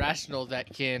have rational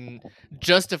that can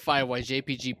justify why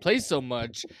JPG plays so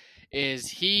much is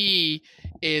he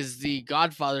is the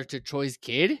godfather to Troy's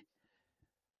kid.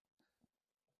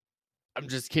 I'm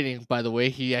just kidding, by the way.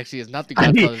 He actually is not the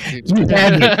godfather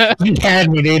to You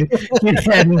had me, dude. You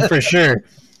had me for sure.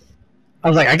 I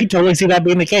was like, I could totally see that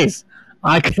being the case.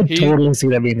 Totally see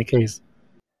that being the case.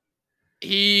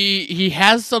 He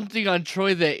has something on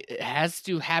Troy that has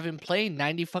to have him playing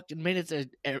 90 fucking minutes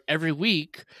every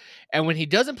week, and when he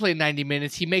doesn't play 90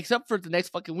 minutes, he makes up for it the next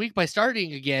fucking week by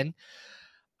starting again.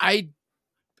 I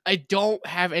don't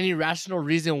have any rational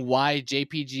reason why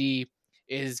JPG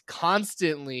is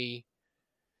constantly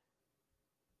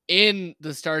in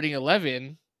the starting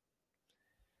 11,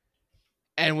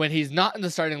 and when he's not in the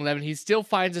starting 11, he still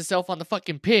finds himself on the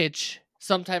fucking pitch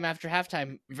sometime after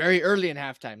halftime, very early in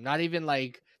halftime, not even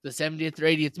like the 70th or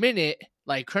 80th minute,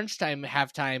 like crunch time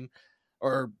halftime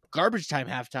or garbage time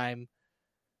halftime,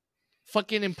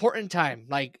 fucking important time,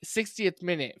 like 60th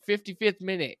minute, 55th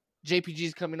minute,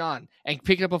 JPG's coming on and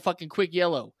picking up a fucking quick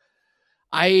yellow.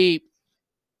 I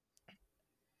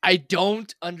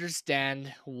don't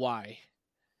understand why.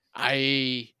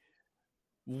 I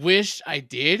wish I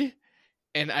did,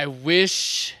 and I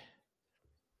wish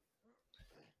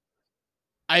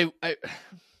I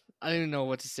don't even know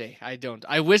what to say. I don't.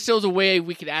 I wish there was a way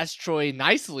we could ask Troy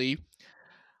nicely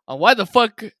on why the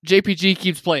fuck JPG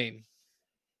keeps playing.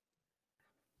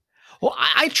 Well,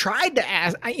 I tried to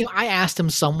ask. I asked him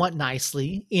somewhat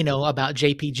nicely, about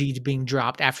JPG being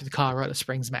dropped after the Colorado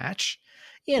Springs match.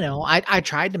 I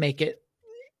tried to make it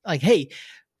like, hey,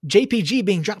 JPG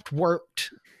being dropped worked.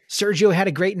 Sergio had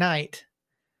a great night.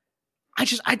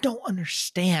 I don't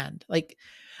understand. Like,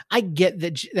 I get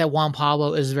that Juan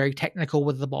Pablo is very technical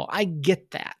with the ball. I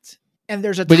get that. And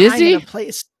there's a time and a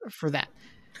place for that.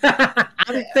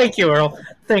 Thank you, Earl.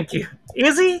 Thank you.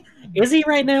 Is he? Is he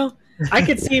right now? I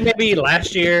could see maybe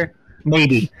last year,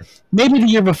 maybe the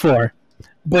year before.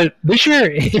 But this year,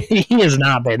 he has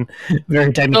not been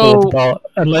very technical with the ball,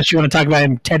 unless you want to talk about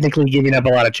him technically giving up a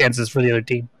lot of chances for the other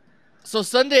team. So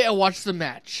Sunday, I watched the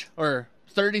match, or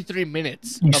 33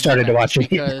 minutes. You started to watch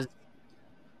it.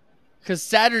 Because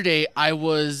Saturday, I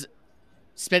was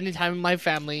spending time with my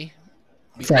family.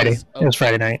 Friday. It was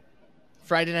Friday night.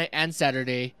 Friday night and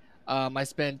Saturday. I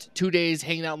spent 2 days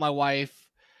hanging out with my wife.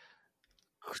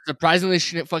 Surprisingly,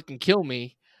 she didn't fucking kill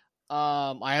me.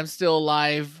 I am still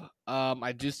alive.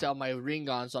 I do still have my ring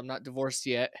on, so I'm not divorced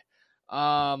yet.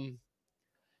 And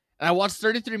I watched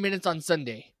 33 minutes on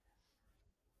Sunday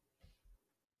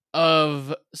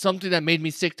of something that made me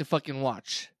sick to fucking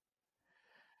watch.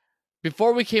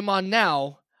 Before we came on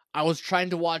now, I was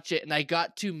trying to watch it, and I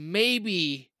got to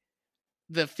maybe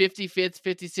the 55th,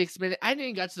 56th minute. I didn't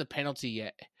even got to the penalty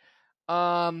yet.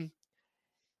 And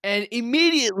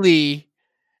immediately,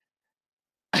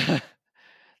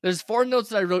 there's 4 notes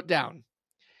that I wrote down.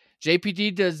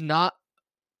 JPG does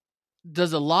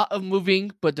a lot of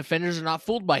moving, but defenders are not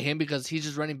fooled by him because he's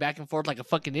just running back and forth like a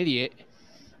fucking idiot.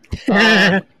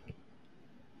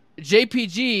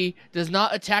 JPG does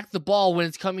not attack the ball when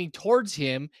it's coming towards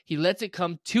him. He lets it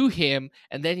come to him,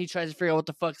 and then he tries to figure out what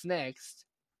the fuck's next.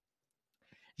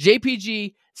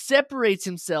 JPG separates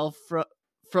himself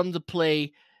from the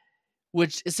play,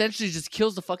 which essentially just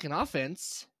kills the fucking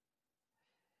offense.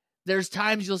 There's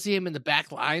times you'll see him in the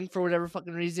back line for whatever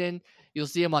fucking reason. You'll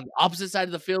see him on the opposite side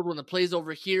of the field when the play's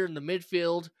over here in the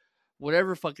midfield,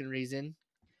 whatever fucking reason.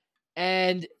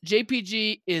 And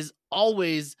JPG is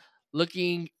always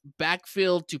looking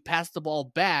backfield to pass the ball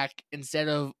back instead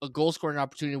of a goal scoring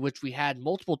opportunity, which we had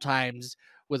multiple times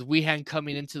with Weehan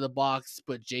coming into the box,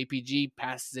 but JPG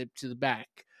passes it to the back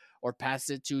or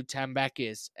passes it to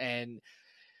Tambakis. And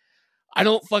I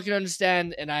don't fucking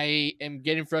understand, and I am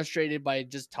getting frustrated by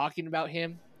just talking about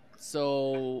him.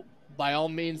 So, by all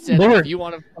means, if you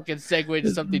want to fucking segue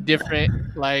to something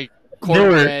different, like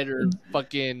cornbread or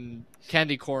fucking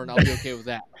candy corn, I'll be okay with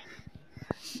that.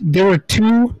 There were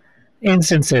 2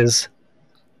 instances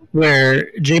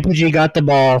where JPG got the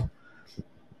ball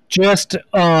just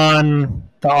on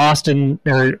the Austin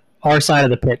or our side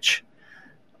of the pitch.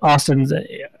 Austin's,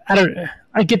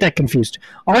 I get that confused.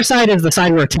 Our side is the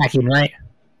side we're attacking, right?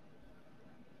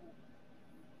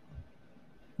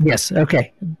 Yes.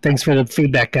 Okay. Thanks for the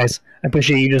feedback, guys. I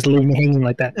appreciate you just leaving me hanging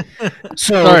like that.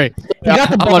 So sorry,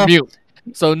 I'm on mute.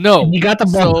 So no, you got the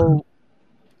ball. So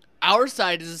our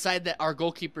side is the side that our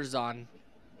goalkeeper's on.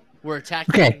 We're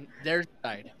attacking their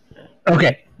side.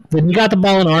 Okay. Then you got the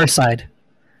ball on our side,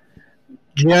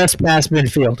 just past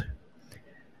midfield.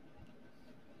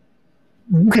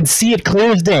 You could see it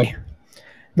clear as day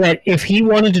that if he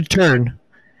wanted to turn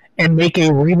and make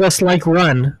a Rivas-like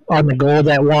run on the goal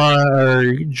that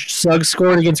Suggs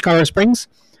scored against Colorado Springs,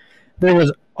 there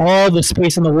was all the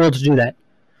space in the world to do that.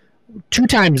 2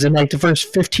 times in like the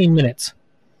first 15 minutes.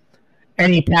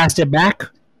 And he passed it back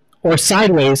or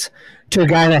sideways to a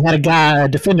guy that had a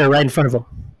defender right in front of him.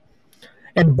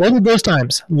 And both of those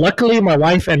times, luckily my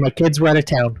wife and my kids were out of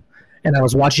town, and I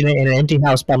was watching it in an empty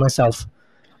house by myself,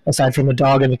 aside from the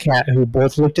dog and the cat, who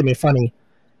both looked at me funny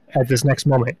at this next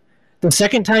moment. The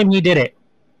second time he did it,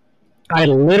 I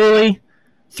literally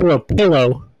threw a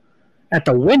pillow at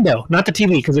the window, not the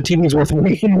TV, because the TV is worth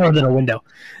way more than a window.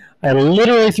 I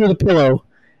literally threw the pillow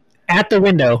at the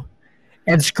window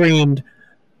and screamed,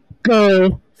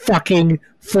 "Go fucking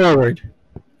forward,"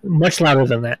 much louder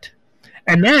than that.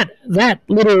 And that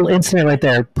little incident right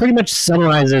there pretty much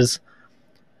summarizes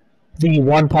the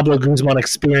Juan Pablo Guzman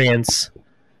experience.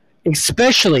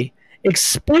 Especially,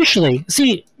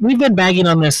 see, we've been bagging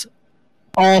on this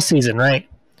all season, right?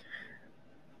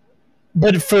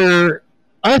 But for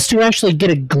us to actually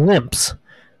get a glimpse,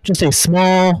 just a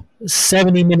small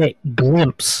 70-minute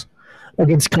glimpse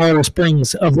against Colorado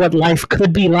Springs of what life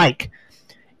could be like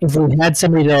if we had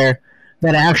somebody there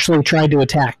that actually tried to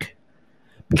attack.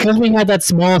 Because we had that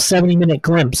small 70-minute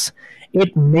glimpse,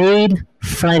 it made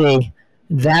Friday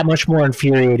that much more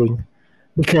infuriating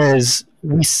because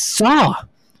we saw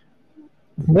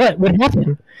what would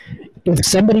happen if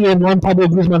somebody in Juan Pablo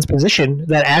Guzman's position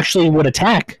that actually would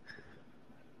attack.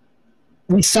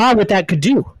 We saw what that could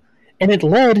do, and it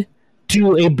led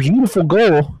to a beautiful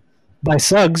goal by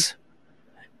Suggs.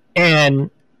 And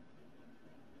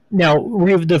now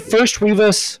the first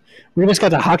Rivas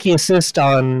got the hockey assist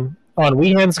on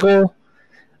Weehan's goal.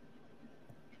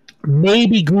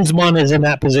 Maybe Guzman is in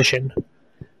that position,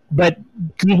 but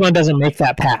Guzman doesn't make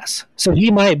that pass. So he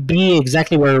might be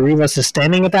exactly where Rivas is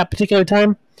standing at that particular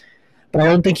time, but I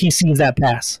don't think he sees that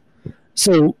pass.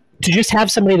 So to just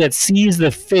have somebody that sees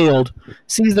the field,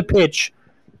 sees the pitch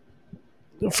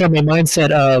from a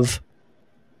mindset of,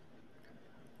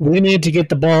 we need to get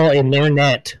the ball in their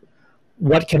net.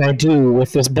 What can I do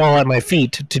with this ball at my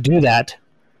feet to do that?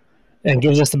 And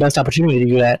gives us the best opportunity to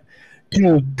do that.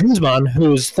 To Guzman,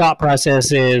 whose thought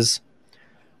process is,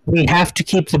 we have to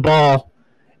keep the ball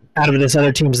out of this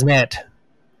other team's net.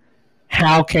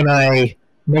 How can I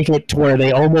make it to where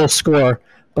they almost score,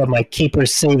 but my keeper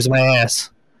saves my ass.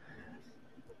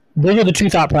 Those are the two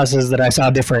thought processes that I saw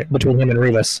different between him and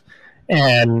Rivas.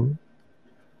 And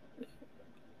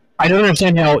I don't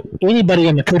understand how anybody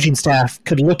on the coaching staff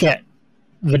could look at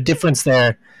the difference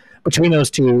there between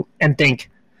those two and think,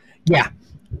 yeah,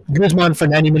 Guzman for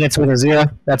 90 minutes with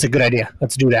Azira, that's a good idea.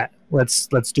 Let's do that. Let's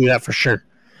do that for sure.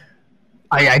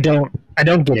 I don't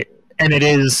get it. And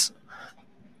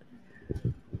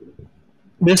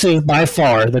this is by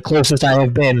far the closest I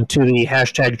have been to the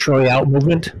hashtag Troy out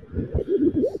movement.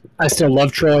 I still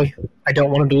love Troy. I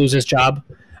don't want him to lose his job.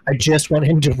 I just want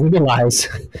him to realize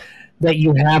that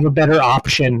you have a better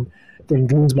option than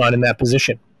Guzman in that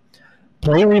position.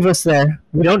 Play Rivas there.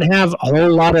 We don't have a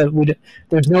whole lot of...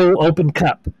 there's no Open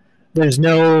Cup. There's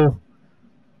no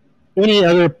any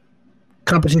other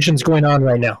competitions going on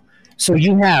right now. So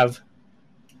you have...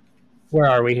 Where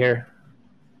are we here?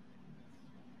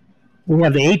 We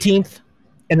have the 18th,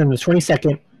 and then the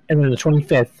 22nd, and then the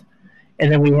 25th.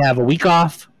 And then we have a week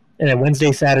off, and then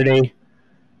Wednesday, Saturday,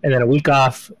 and then a week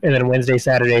off, and then Wednesday,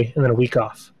 Saturday, and then a week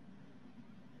off.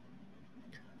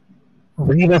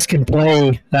 Rivas can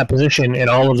play that position in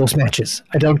all of those matches.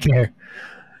 I don't care.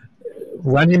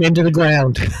 Run him into the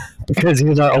ground because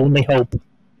he's our only hope.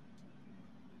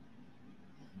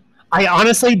 I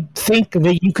honestly think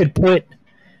that you could put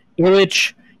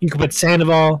Illich, you could put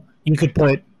Sandoval, you could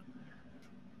put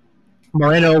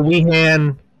Moreno,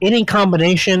 Wehan, any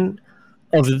combination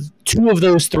of two of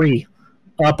those three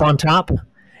up on top.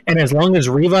 And as long as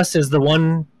Rivas is the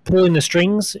one pulling the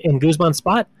strings in Guzman's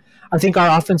spot, I think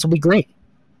our offense will be great.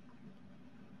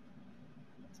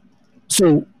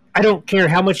 So I don't care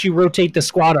how much you rotate the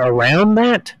squad around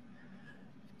that.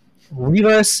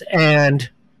 Rivas and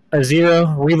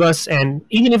Azira, Rivas, and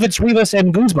even if it's Rivas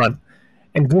and Guzman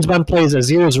plays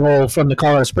Azira's role from the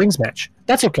Colorado Springs match,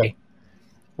 that's okay.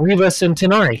 Rivas and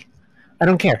Tinari, I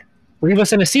don't care.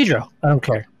 Rivas and Isidro, I don't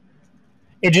care.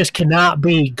 It just cannot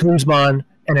be Guzman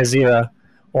and Azira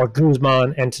or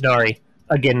Guzman and Tinari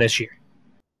again this year.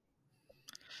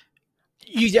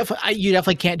 You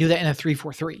definitely can't do that in a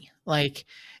 3-4-3. Like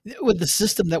with the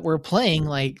system that we're playing,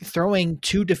 like throwing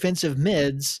two defensive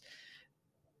mids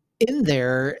in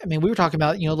there. I mean, we were talking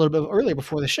about, a little bit earlier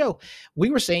before the show, we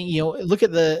were saying, look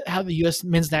at how the U.S.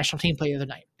 men's national team played the other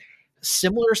night.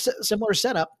 Similar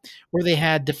setup where they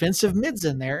had defensive mids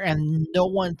in there and no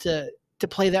one to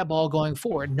play that ball going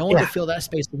forward, no one to fill that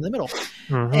space in the middle.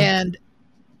 Mm-hmm. And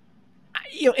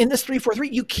in this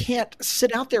 3-4-3, you can't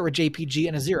sit out there with JPG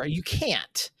and Azira. You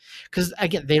can't, because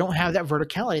again, they don't have that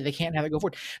verticality. They can't have it go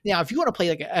forward. Now, if you want to play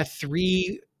like a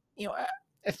 3-2, a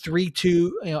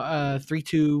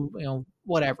 3-2,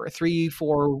 whatever,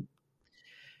 3-4,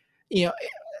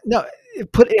 no.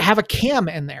 Have a cam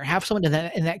in there. Have someone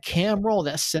in that cam role,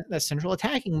 that central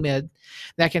attacking mid,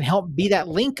 that can help be that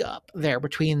link up there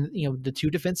between the two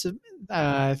defensive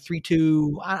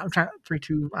 3-2. I'm trying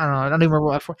 3-2. I don't know. I don't even remember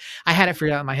what for. I had it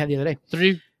figured out in my head the other day.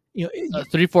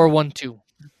 3-4-1-2.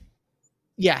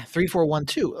 Yeah,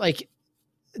 3-4-1-2. Like,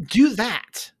 do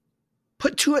that.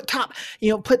 Put two at top.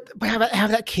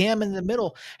 Have that cam in the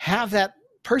middle. Have that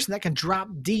person that can drop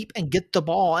deep and get the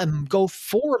ball and go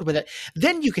forward with it.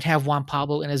 Then you could have Juan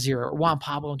Pablo and Azira, or Juan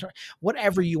Pablo and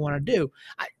whatever you want to do.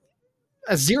 Put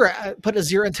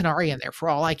Azira and Tinari in there for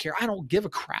all I care. I don't give a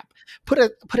crap. Put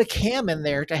a cam in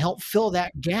there to help fill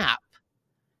that gap.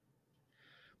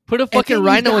 Put a fucking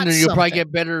Rhino in there, you'll probably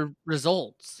get better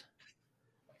results.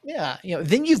 Yeah,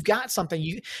 then you've got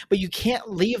something. But you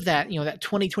can't leave that, that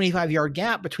 20, 25 yard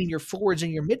gap between your forwards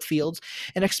and your midfields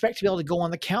and expect to be able to go on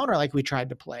the counter like we tried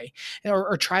to play,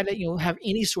 or try to have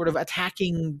any sort of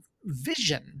attacking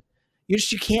vision. You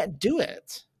can't do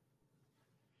it.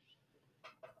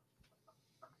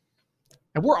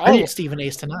 And we're all Stephen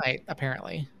Ace tonight,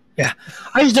 apparently. Yeah,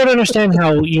 I just don't understand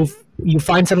how you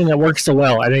find something that works so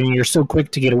well and then you're so quick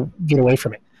to get away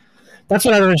from it. That's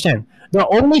what I don't understand. The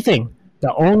only thing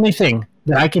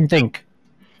that I can think,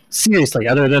 seriously,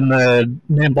 other than the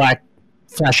Man Black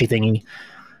flashy thingy,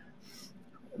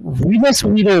 Rivas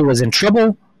either was in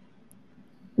trouble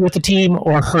with the team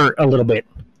or hurt a little bit.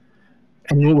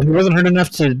 And he wasn't hurt enough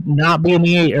to not be in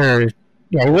the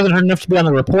he wasn't hurt enough to be on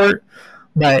the report,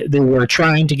 but they were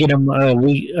trying to get him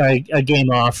a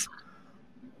game off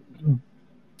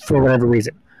for whatever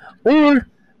reason. Or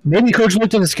maybe coach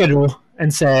looked at the schedule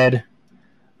and said,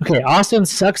 okay, Austin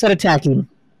sucks at attacking.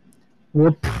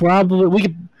 We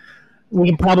can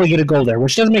probably get a goal there,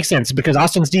 which doesn't make sense because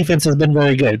Austin's defense has been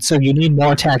very good. So you need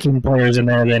more attacking players in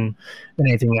there than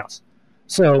anything else.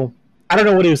 So I don't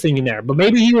know what he was thinking there, but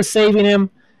maybe he was saving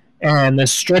him, and the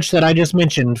stretch that I just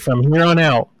mentioned from here on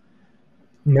out,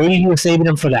 maybe he was saving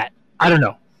him for that. I don't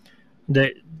know.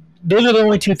 That those are the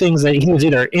only two things that he was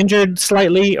either injured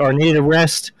slightly or needed a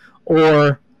rest,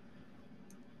 or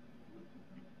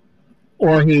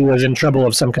he was in trouble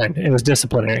of some kind. It was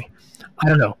disciplinary. I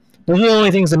don't know. Those are the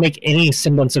only things that make any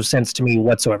semblance of sense to me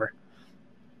whatsoever.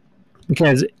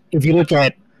 Because if you look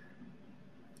at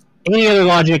any other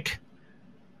logic,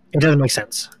 it doesn't make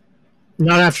sense.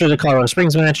 Not after the Colorado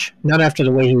Springs match. Not after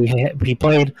the way he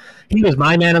played. He was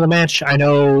my man of the match. I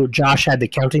know Josh had the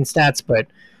counting stats, but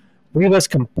Rivas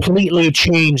completely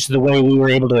changed the way we were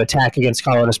able to attack against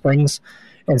Colorado Springs.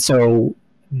 And so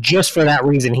just for that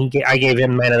reason, I gave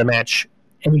him man of the match.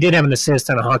 And he did have an assist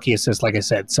and a hockey assist, like I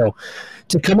said. So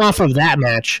to come off of that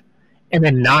match and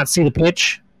then not see the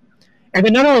pitch, and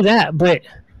then not only that, but,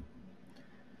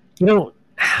 you know,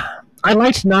 I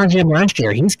liked Najim last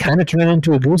year. He's kind of turned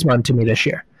into a Guzman to me this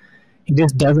year. He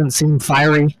just doesn't seem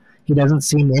fiery. He doesn't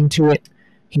seem into it.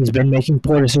 He's been making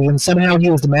poor decisions. Somehow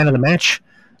he was the man of the match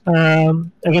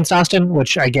against Austin,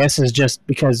 which I guess is just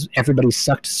because everybody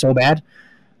sucked so bad.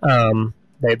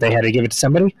 They had to give it to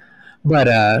somebody. But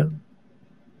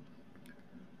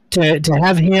to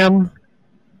have him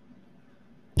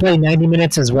play 90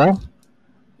 minutes as well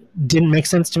didn't make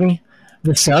sense to me.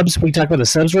 The subs, we talked about the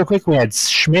subs real quick. We had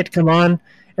Schmidt come on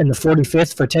in the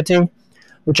 45th for Tete,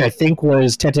 which I think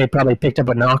was Tete probably picked up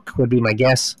a knock, would be my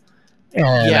guess.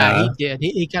 And, yeah, he did.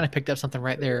 He kind of picked up something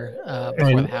right there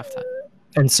before the halftime.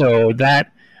 And so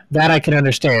that I can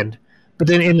understand. But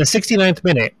then in the 69th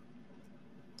minute,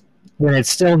 when it's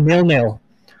still 0-0,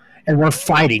 and we're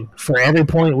fighting for every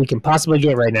point we can possibly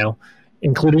get right now,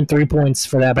 including 3 points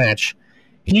for that match,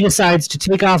 he decides to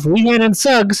take off Weehan and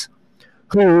Suggs,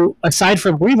 who, aside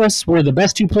from Rivas, were the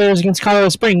best two players against Colorado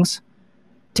Springs,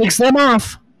 takes them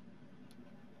off.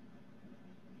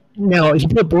 Now, he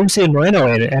put Brucey and Moreno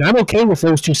in, and I'm okay with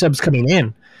those two subs coming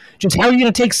in. Just how are you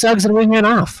going to take Suggs and Weehan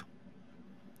off?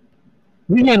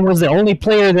 Weehan was the only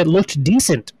player that looked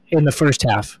decent in the first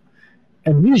half,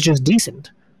 and he was just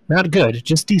decent. Not good,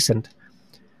 just decent.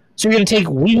 So you're going to take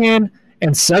Weehan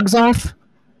and Suggs off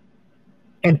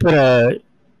and put a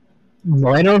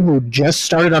Moreno, who just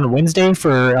started on Wednesday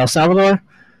for El Salvador,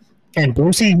 and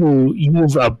Brucey, who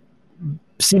you've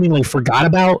seemingly forgot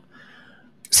about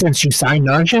since you signed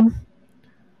Najim.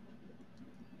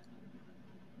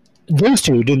 Those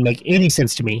two didn't make any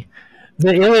sense to me.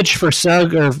 The Illich for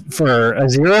Sugg or for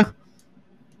Azira,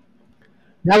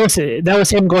 that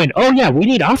was him going, oh yeah, we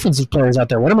need offensive players out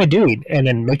there. What am I doing? And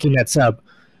then making that sub.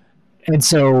 And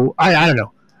so I don't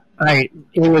know.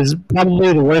 It was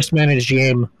probably the worst managed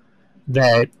game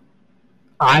that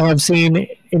I have seen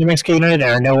in New Mexico United,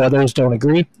 and I know others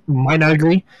might not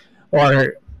agree,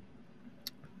 or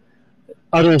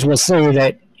others will say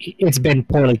that it's been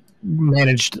poorly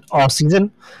managed all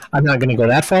season. I'm not going to go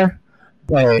that far,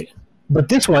 but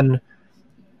this one,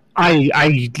 I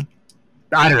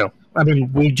don't know. I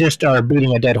mean, we just are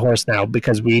beating a dead horse now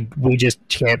because we just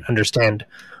can't understand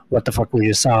what the fuck we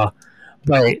just saw.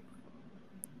 But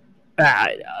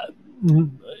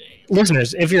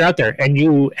listeners, if you're out there and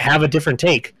you have a different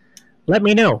take, let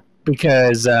me know,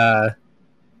 because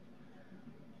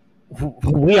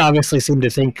we obviously seem to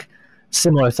think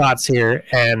similar thoughts here,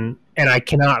 and I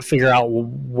cannot figure out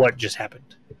what just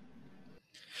happened.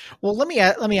 Well, let me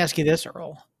ask you this,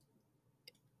 Earl.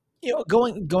 You know,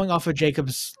 going off of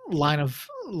Jacob's line of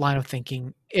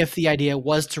thinking, if the idea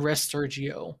was to rest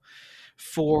Sergio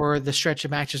for the stretch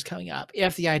of matches coming up,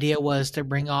 if the idea was to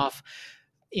bring off,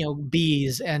 you know,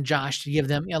 Bees and Josh to give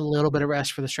them a little bit of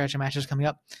rest for the stretch of matches coming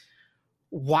up,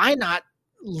 why not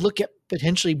look at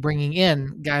potentially bringing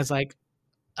in guys like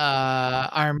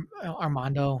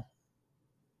Armando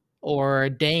or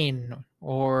Dane,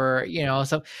 or, you know,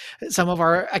 some of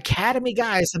our academy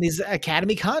guys, some of these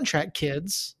academy contract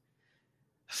kids,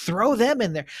 throw them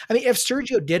in there. I mean, if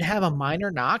Sergio did have a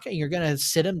minor knock and you're going to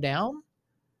sit him down,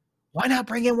 why not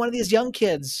bring in one of these young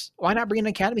kids? Why not bring in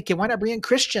an academy kid? Why not bring in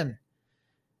Christian?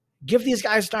 Give these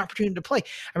guys an opportunity to play.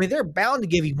 I mean, they're bound to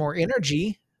give you more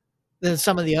energy than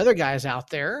some of the other guys out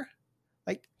there.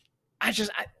 Like,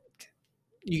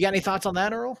 you got any thoughts on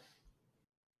that, Earl?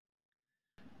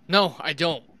 No, I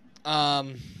don't.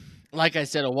 Like I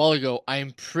said a while ago,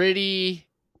 I'm pretty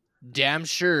damn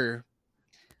sure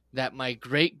that my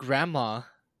great grandma,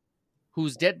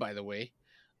 who's dead by the way,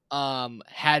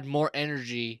 had more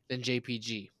energy than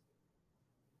JPG.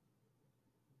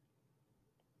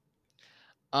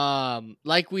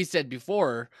 Like we said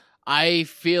before, I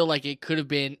feel like it could have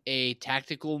been a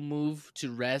tactical move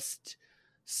to rest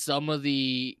some of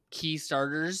the key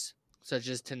starters, such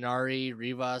as Tenari,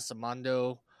 Rivas,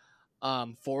 Amando,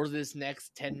 for this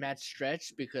next 10-match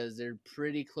stretch, because they're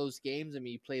pretty close games. I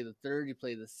mean, you play the 3rd, you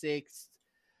play the 6th,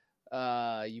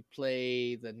 You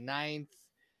play the 9th.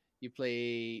 You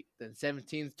play the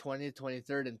 17th, 20th,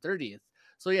 23rd, and 30th.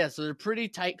 So yeah, so they're pretty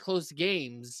tight, close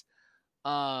games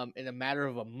in a matter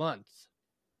of a month.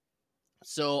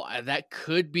 So that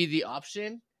could be the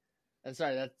option. I'm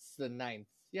sorry, that's the 9th.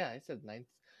 Yeah, I said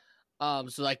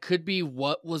 9th. So that could be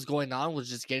what was going on, was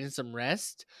just getting some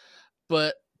rest.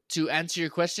 But to answer your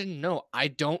question, no, I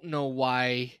don't know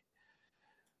why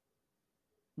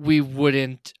we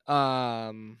wouldn't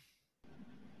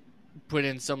put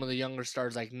in some of the younger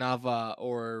stars like Nava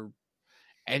or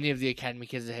any of the academy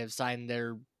kids that have signed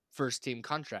their first team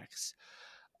contracts,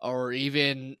 or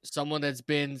even someone that's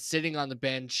been sitting on the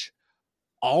bench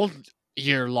all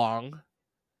year long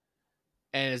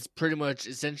and is pretty much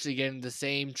essentially getting the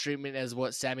same treatment as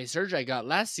what Sammy Sergi got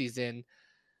last season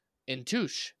in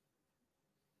Touche.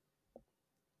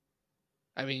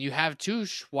 I mean, you have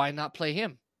Touche, why not play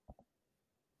him?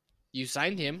 You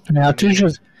signed him. Now, Touche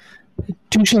is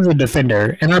a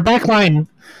defender, and our back line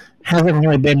hasn't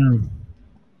really been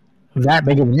that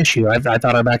big of an issue. I thought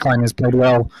our back line has played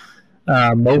well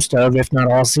most of, if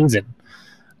not all, season.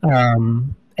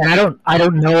 And I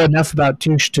don't know enough about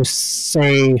Touche to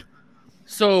say.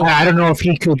 So I don't know if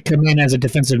he could come in as a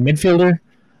defensive midfielder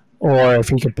or if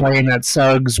he could play in that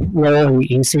Suggs role.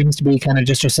 He seems to be kind of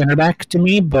just a center back to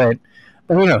me, but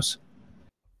who knows?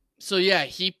 So yeah,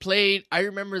 he played. I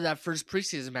remember that first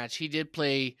preseason match. He did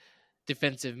play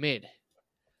defensive mid.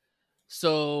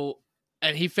 So,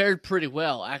 and he fared pretty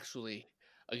well actually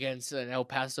against an El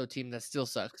Paso team that still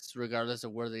sucks, regardless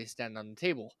of where they stand on the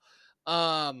table.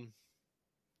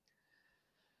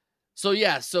 So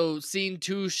yeah, so seeing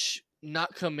Touche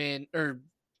not come in, or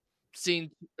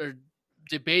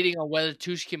debating on whether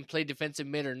Touche can play defensive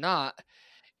mid or not,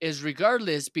 is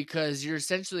regardless, because you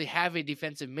essentially have a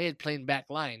defensive mid playing back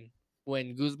line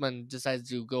when Guzman decides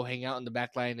to go hang out in the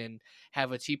back line and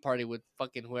have a tea party with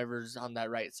fucking whoever's on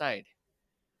that right side.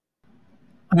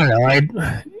 I don't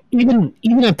know.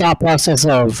 Even a thought process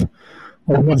of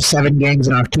we have 7 games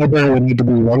in October, we need to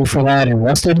be ready for that and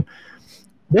rested.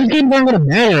 Those games aren't going to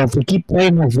matter if we keep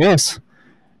playing like this.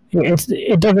 It's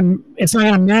not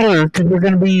going to matter because we're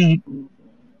going to be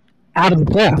out of the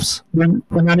playoffs.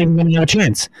 We're not even going to have a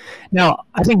chance. Now,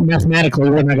 I think mathematically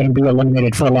we're not going to be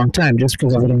eliminated for a long time just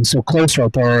because everything's so close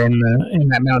right there in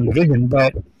that Mountain Division.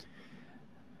 But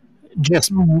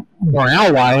just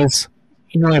morale-wise,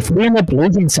 if we end up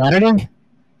losing Saturday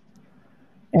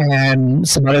and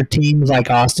some other teams like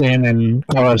Austin and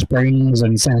Colorado Springs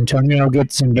and San Antonio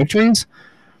get some victories,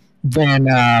 then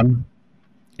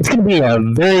it's going to be a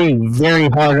very, very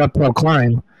hard uphill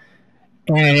climb.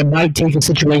 And it might take a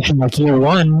situation like year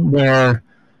one where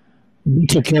we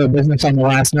took care of business on the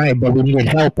last night, but we needed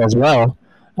help as well.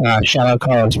 Shout out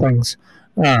Colorado Springs.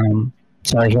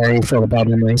 Sorry, Harry, for the bad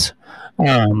memories.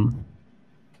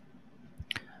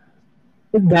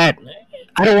 That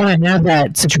I don't want to have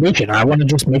that situation. I want to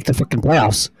just make the fucking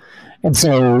playoffs. And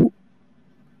so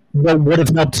what would have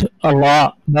helped a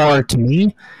lot more to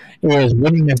me is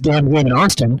winning this damn game in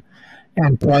Austin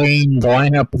and playing the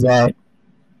lineup that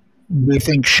we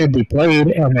think should be played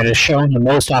and that has shown the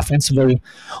most offensively,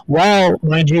 while,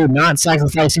 mind you, not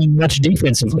sacrificing much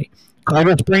defensively.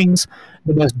 Colorado Springs,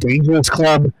 the most dangerous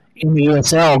club in the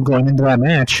USL going into that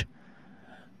match,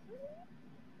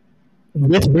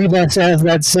 with Rivas as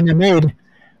that center mid,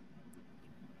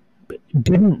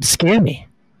 didn't scare me.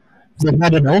 They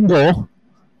had an own goal,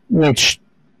 which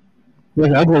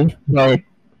was ugly, but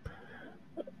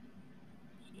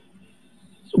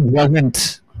it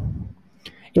wasn't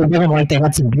like they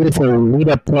had some beautiful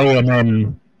lead-up play and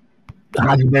then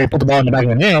Hodgberry put the ball in the back of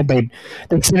the net. They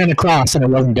sent it across and it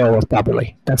wasn't dealt with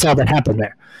properly. That's all that happened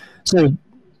there. So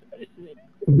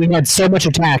we had so much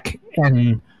attack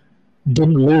and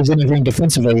didn't lose anything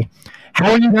defensively.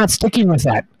 How are you not sticking with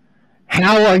that?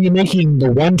 How are you making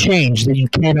the one change that you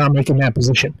cannot make in that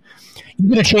position? You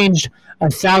could have changed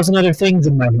 1,000 other things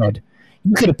in my head.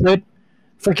 You could have put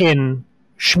freaking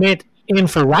Schmidt in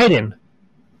for Ryden,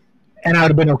 and I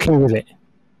would have been okay with it.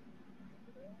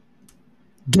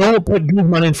 Don't put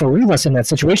Guzman in for Rivas in that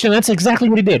situation. That's exactly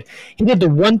what he did. He did the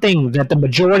one thing that the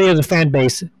majority of the fan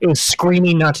base is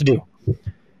screaming not to do.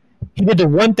 He did the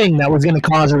one thing that was going to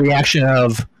cause a reaction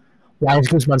of, why is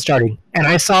Guzman starting? And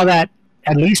I saw that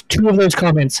at least 2 of those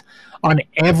comments on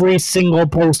every single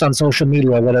post on social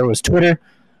media, whether it was Twitter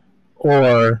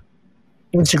or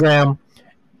Instagram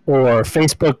or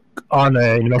Facebook on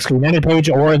the New Mexico United page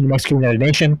or in the Mexico United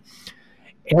Nation.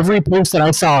 Every post that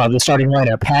I saw of the starting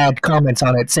lineup had comments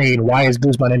on it saying, why is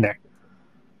Guzman in there?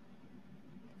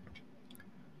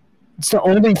 It's the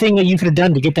only thing that you could have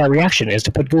done to get that reaction is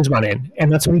to put Guzman in,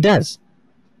 and that's what he does.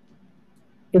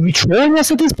 Is he trolling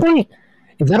us at this point?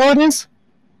 Is that all it is?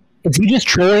 Is he just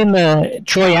trolling the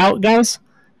Troy out guys?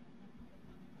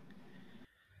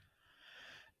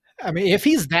 I mean, if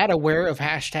he's that aware of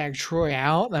hashtag Troy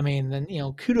out, I mean, then,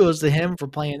 kudos to him for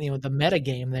playing, the meta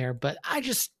game there. But I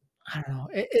don't know.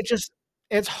 It's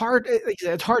hard.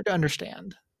 It's hard to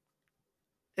understand.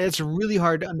 It's really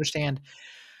hard to understand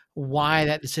why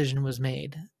that decision was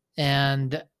made.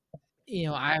 And,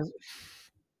 I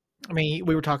mean,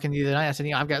 we were talking the other night. I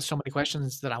said, I've got so many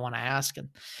questions that I want to ask. And,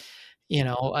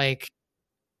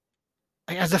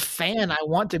 as a fan, I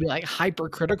want to be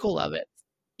hypercritical of it.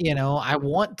 I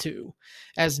want to.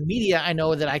 As media, I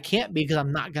know that I can't be because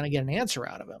I'm not going to get an answer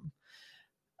out of him.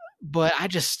 But I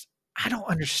don't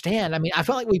understand. I mean, I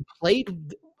felt like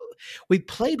we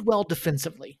played well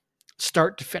defensively,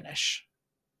 start to finish.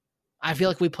 I feel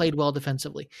like we played well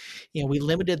defensively. We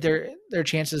limited their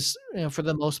chances, for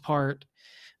the most part.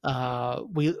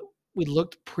 We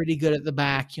looked pretty good at the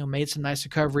back. Made some nice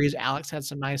recoveries. Alex had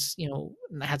some nice,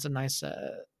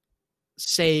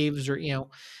 saves or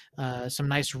some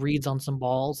nice reads on some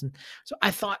balls. And so I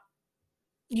thought,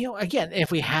 again,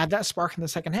 if we had that spark in the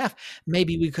second half,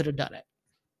 maybe we could have done it.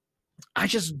 I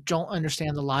just don't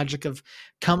understand the logic of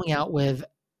coming out with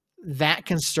that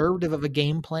conservative of a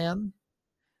game plan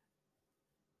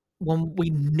when we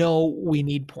know we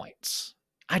need points.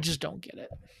 I just don't get it.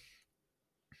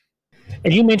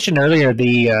 And you mentioned earlier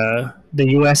the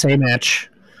USA match.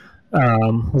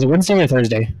 Was it Wednesday or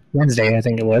Thursday? Wednesday, I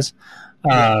think it was.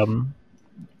 That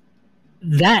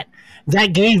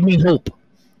gave me hope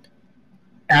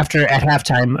at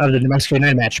halftime of the New Mexico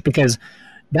United match, because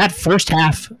that first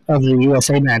half of the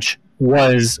USA match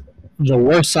was the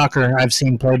worst soccer I've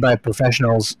seen played by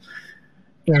professionals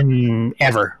in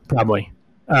ever, probably.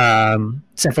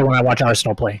 Except for when I watch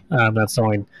Arsenal play. That's the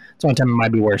only time it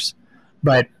might be worse.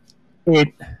 But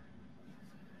Berhalter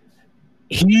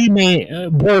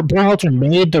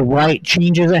made the right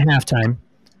changes at halftime,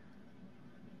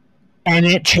 and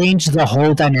it changed the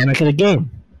whole dynamic of the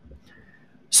game.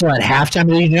 So at halftime of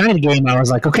the United game, I was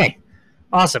like, okay,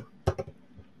 awesome.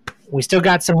 We still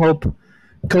got some hope.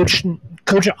 Coach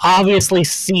obviously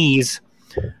sees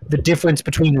the difference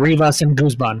between Rivas and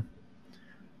Guzman.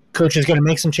 Coach is going to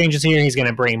make some changes here. He's going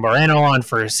to bring Moreno on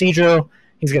for Cedro.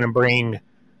 He's going to bring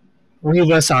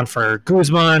Rivas on for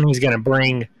Guzman. He's going to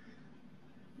bring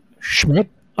Schmidt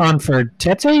on for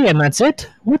Tete, and that's it?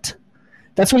 What?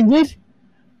 That's what he did?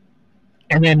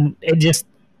 And then it just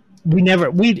we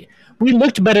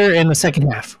looked better in the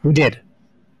second half. We did.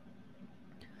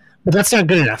 But that's not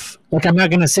good enough. I'm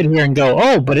not going to sit here and go,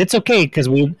 oh, but it's okay because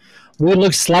we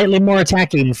looked slightly more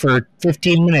attacking for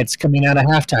 15 minutes coming out of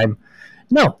halftime.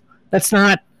 No, that's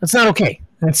not okay.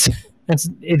 It's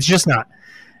just not.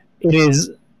 It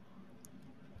is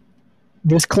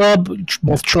this club,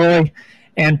 both Troy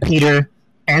and Peter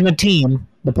and the team,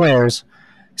 the players,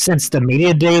 since the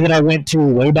media day that I went to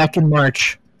way back in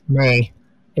March, May,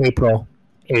 April.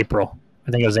 I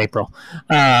think it was April.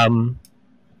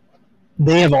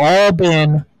 They have all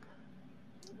been,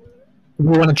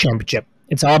 we want a championship.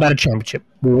 It's all about a championship.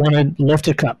 We want to lift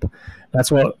a cup.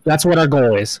 That's what our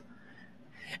goal is.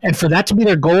 And for that to be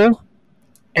their goal,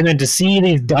 and then to see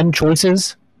these dumb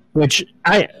choices, which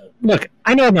I know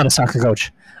I'm not a soccer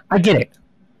coach. I get it.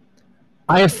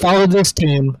 I have followed this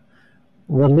team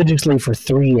religiously for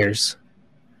 3 years.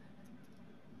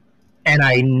 And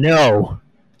I know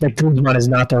that Guzman is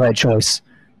not the right choice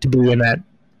to be in that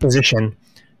position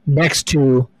next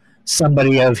to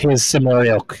somebody of his similar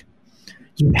ilk.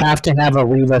 You have to have a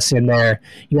Rivas in there.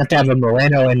 You have to have a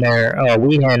Moreno in there, a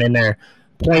Weehan in there,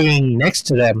 playing next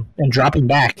to them and dropping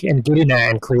back and getting that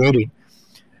and creating.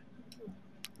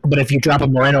 But if you drop a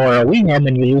Moreno or a Weehan,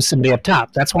 then you lose somebody up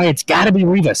top. That's why it's got to be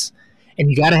Rivas.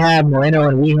 And you got to have Moreno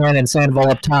and Weehan and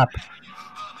Sandoval up top.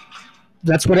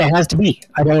 That's what it has to be.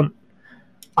 I don't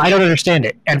understand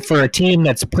it. And for a team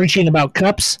that's preaching about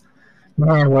cups,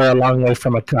 man, we're a long way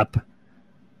from a cup.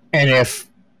 And if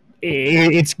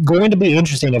it's going to be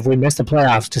interesting if we miss the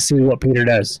playoffs to see what Peter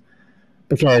does,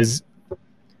 because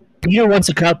Peter wants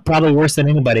a cup probably worse than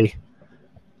anybody,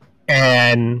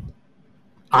 and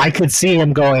I could see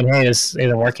him going, "Hey, this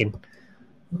isn't working.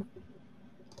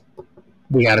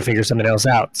 We got to figure something else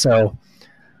out." So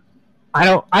I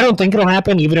don't think it'll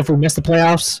happen, even if we miss the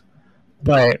playoffs,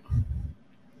 but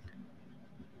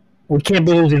we can't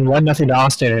be losing 1-0 to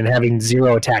Austin and having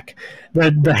zero attack.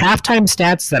 The halftime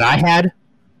stats that I had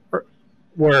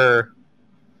were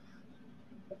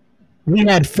we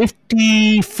had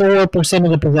 54%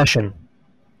 of the possession,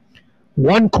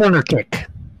 1 corner kick,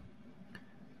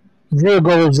 0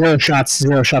 goals, 0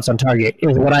 shots on target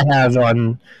is what I have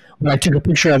on But I took a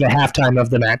picture of the halftime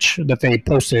of the match that they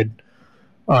posted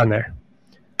on there.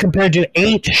 Compared to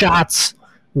 8 shots,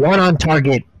 1 on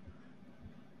target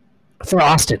for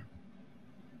Austin.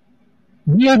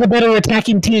 We are the better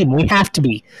attacking team. We have to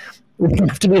be. We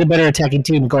have to be the better attacking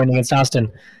team going against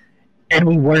Austin. And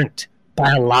we weren't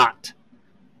by a lot.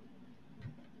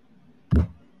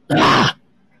 Ah!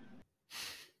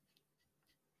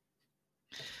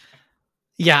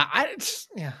 Yeah, I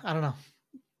don't know.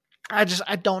 I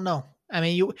don't know. I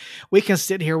mean, we can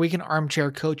sit here, we can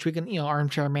armchair coach, we can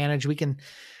armchair manage, we can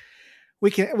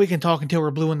talk until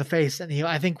we're blue in the face, and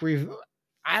I think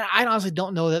I honestly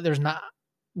don't know that there's not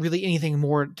really anything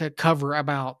more to cover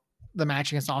about the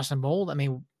match against Austin Bold. I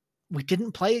mean, we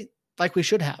didn't play like we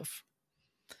should have.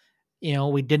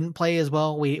 We didn't play as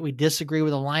well. We disagree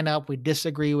with the lineup. We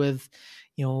disagree with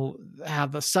how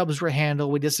the subs were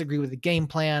handled. We disagree with the game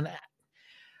plan.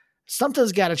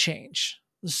 Something's got to change.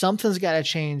 Something's got to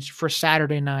change for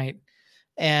Saturday night.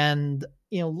 And,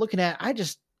 looking at, I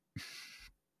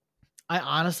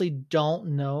honestly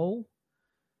don't know.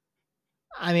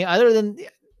 I mean, other than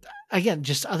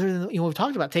we've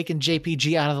talked about taking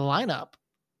JPG out of the lineup,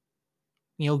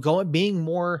 being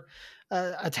more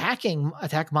attack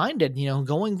minded,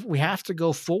 we have to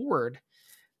go forward.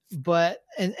 But,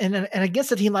 and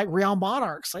against a team like Real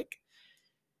Monarchs, like,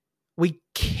 we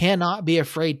cannot be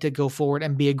afraid to go forward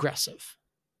and be aggressive.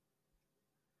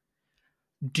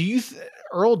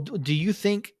 Earl, what do you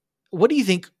think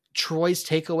Troy's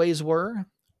takeaways were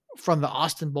from the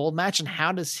Austin Bold match, and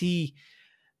how does he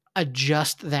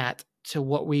adjust that to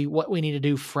what we need to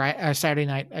do Saturday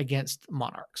night against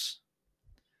Monarchs?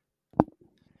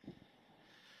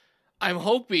 I'm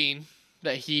hoping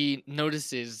that he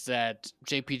notices that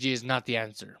JPG is not the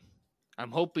answer.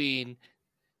 I'm hoping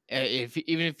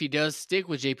even if he does stick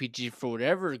with JPG for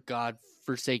whatever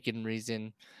godforsaken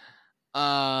reason,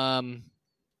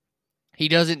 he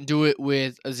doesn't do it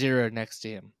with Azira next to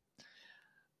him.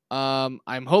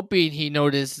 I'm hoping he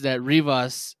noticed that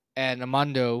Rivas and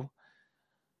Amando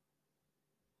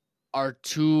are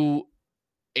 2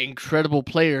 incredible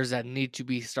players that need to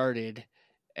be started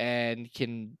and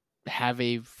can have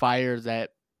a fire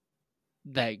that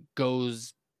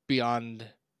goes beyond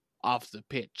off the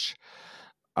pitch.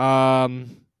 I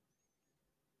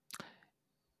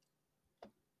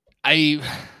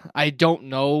don't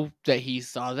know that he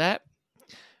saw that,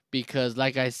 because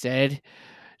like I said,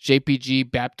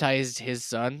 JPG baptized his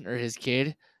son or his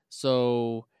kid,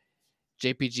 so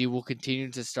JPG will continue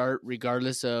to start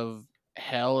regardless of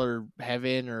hell or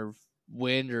heaven or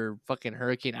wind or fucking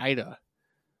Hurricane Ida.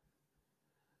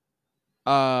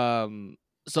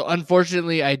 So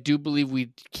unfortunately, I do believe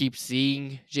we keep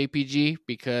seeing JPG,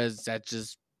 because that's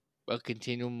just a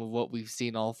continuum of what we've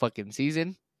seen all fucking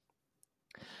season.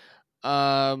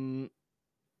 I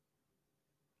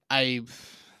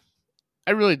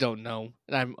really don't know,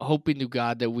 and I'm hoping to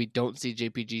God that we don't see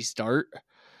JPG start.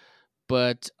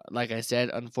 But like I said,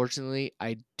 unfortunately,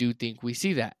 I do think we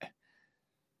see that.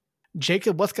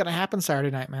 Jacob, what's going to happen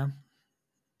Saturday night, man?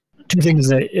 2 things,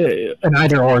 an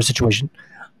either-or situation.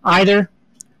 Either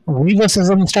Rivas is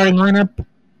in the starting lineup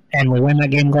and we win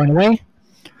that game going away,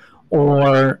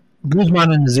 or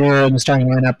Guzman and Azira in the starting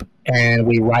lineup and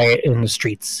we riot in the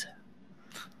streets.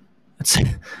 Those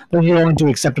are the only 2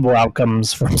 acceptable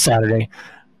outcomes from Saturday.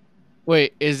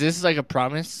 Wait, is this like a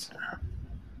promise?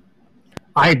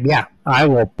 I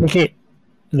will pick it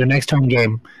the next home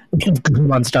game if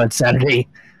Guzman starts Saturday.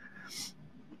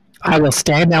 I will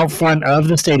stand out front of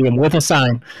the stadium with a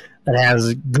sign that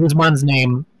has Guzman's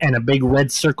name and a big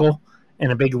red circle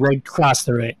and a big red cross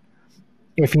through it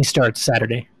if he starts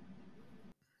Saturday.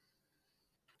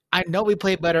 I know we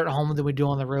play better at home than we do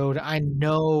on the road. I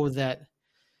know that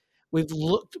we've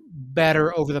looked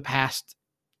better over the past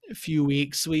few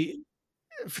weeks.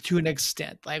 To an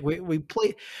extent, like we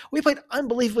played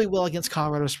unbelievably well against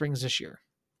Colorado Springs this year.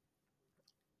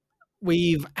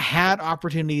 We've had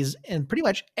opportunities in pretty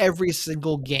much every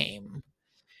single game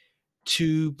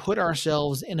to put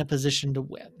ourselves in a position to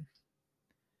win.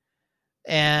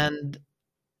 And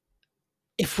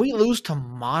if we lose to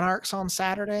Monarchs on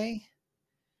Saturday,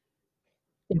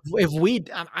 if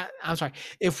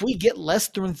we get less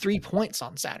than 3 points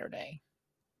on Saturday,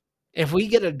 if we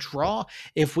get a draw,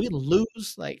 if we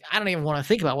lose, like, I don't even want to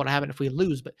think about what happened if we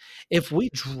lose, but if we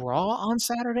draw on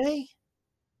Saturday,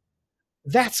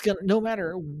 that's going to, no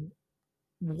matter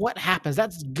what happens,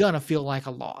 that's going to feel like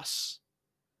a loss.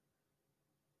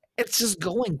 It's just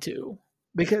going to,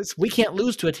 because we can't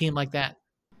lose to a team like that.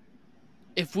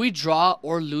 If we draw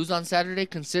or lose on Saturday,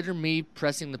 consider me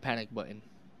pressing the panic button.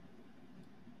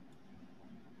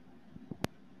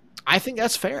 I think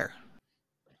that's fair.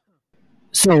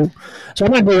 So I'm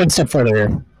going to go one step further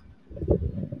here.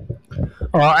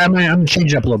 I'm going to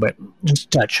change it up a little bit, just a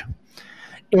touch.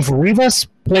 If Rivas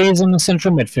plays in the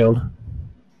central midfield,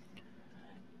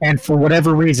 and for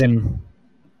whatever reason,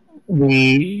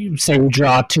 we say we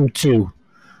draw 2-2,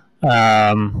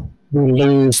 we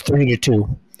lose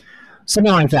 3-2,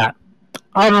 something like that.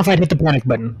 I don't know if I'd hit the panic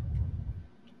button.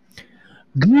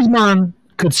 Guzman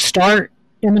could start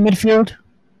in the midfield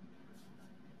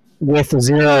with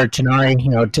Azira or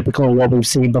Tenari, typical what we've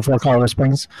seen before Colorado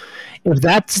Springs. If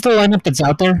that's the lineup that's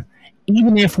out there,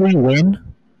 even if we win,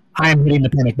 I'm hitting the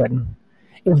panic button.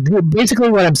 Basically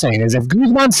what I'm saying is if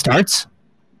Guzman starts,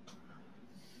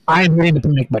 I'm hitting the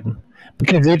panic button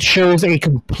because it shows a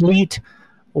complete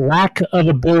lack of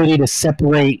ability to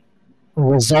separate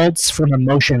results from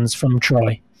emotions from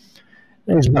Troy.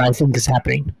 That is what I think is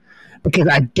happening. Because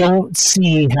I don't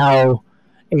see how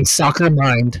a soccer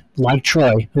mind like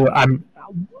Troy,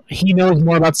 he knows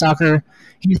more about soccer.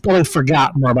 He's probably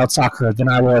forgot more about soccer than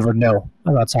I will ever know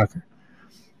about soccer.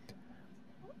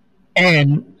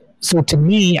 And so to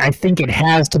me, I think it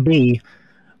has to be,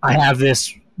 I have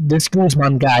this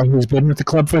Guzman guy who's been with the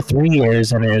club for 3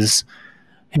 years and has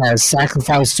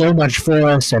sacrificed so much for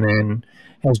us and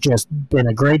has just been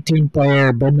a great team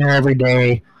player, been there every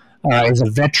day, is a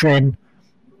veteran.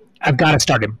 I've got to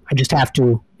start him. I just have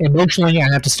to. Emotionally,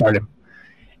 I have to start him.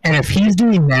 And if he's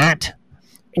doing that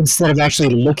instead of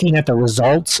actually looking at the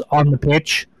results on the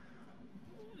pitch,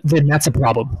 then that's a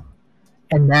problem.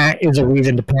 And that is a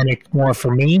reason to panic more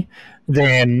for me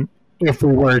than if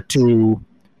we were to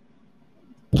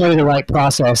play the right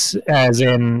process, as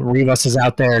in Rivas is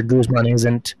out there, Guzman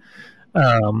isn't,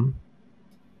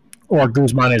 or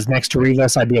Guzman is next to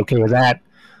Rivas, I'd be okay with that.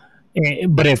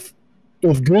 But if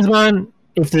Guzman,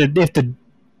 if the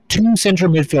two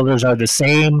central midfielders are the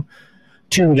same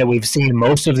two that we've seen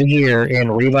most of the year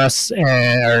in Rivas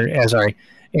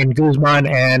in Guzman,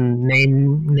 and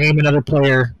name another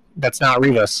player that's not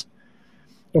Rivas.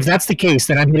 If that's the case,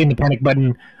 then I'm hitting the panic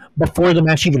button before the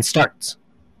match even starts.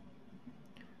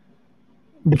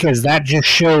 Because that just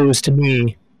shows to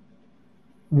me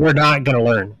we're not going to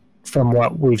learn from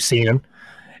what we've seen.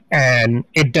 And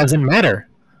it doesn't matter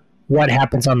what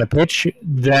happens on the pitch.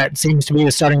 That seems to be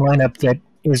the starting lineup that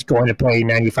is going to play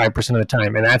 95% of the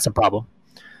time, and that's a problem.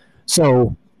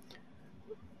 So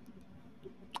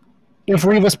if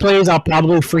Rivas plays, I'll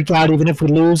probably freak out even if we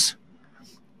lose.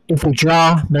 If we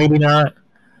draw, maybe not.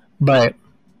 But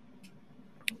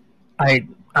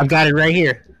I've got it right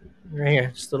here. Right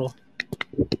here. Just a little.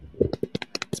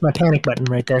 It's my panic button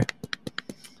right there.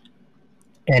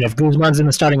 And if Guzman's in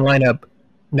the starting lineup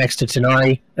next to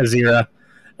Tenari, Azira,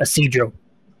 Isidro,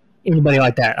 anybody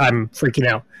like that, I'm freaking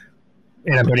out.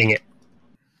 And I'm hitting it.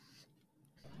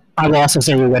 I will also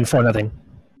say we win 4-0.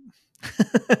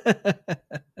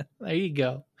 There you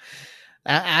go.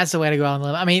 That's the way to go on the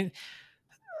limb. I mean,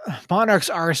 Monarchs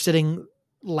are sitting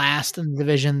last in the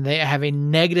division. They have a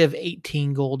negative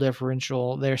 18 goal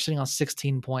differential. They're sitting on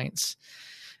 16 points.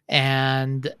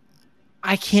 And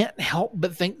I can't help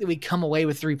but think that we come away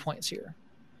with 3 points here.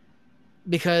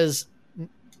 Because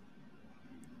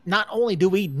not only do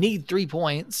we need 3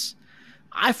 points,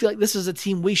 I feel like this is a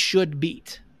team we should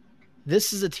beat.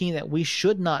 This is a team that we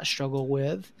should not struggle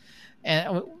with.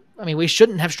 And I mean, we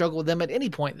shouldn't have struggled with them at any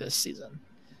point this season.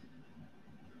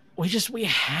 We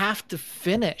have to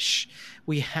finish.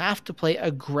 We have to play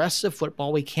aggressive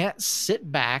football. We can't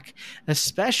sit back,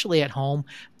 especially at home.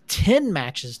 10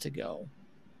 matches to go.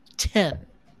 10.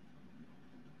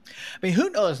 I mean, who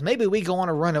knows? Maybe we go on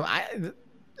a run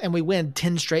and we win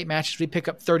 10 straight matches. We pick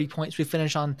up 30 points. We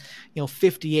finish on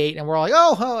 58, and we're all like,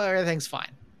 oh, everything's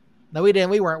fine. No, we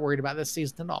didn't. We weren't worried about this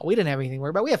season at all. We didn't have anything to worry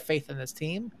about. We have faith in this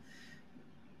team.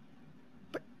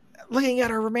 But looking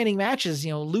at our remaining matches,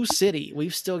 Lou City,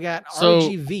 we've still got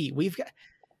RGV. We've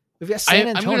got San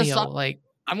Antonio.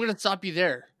 I'm going to stop you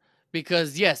there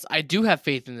because yes, I do have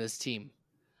faith in this team.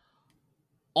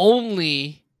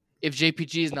 Only if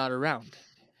JPG is not around.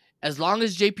 As long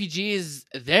as JPG is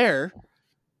there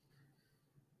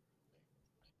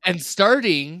and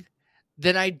starting,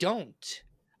 then I don't.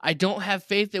 I don't have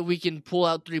faith that we can pull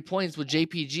out 3 points with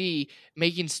JPG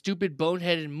making stupid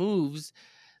boneheaded moves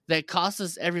that cost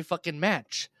us every fucking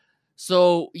match.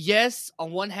 So, yes,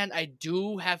 on one hand, I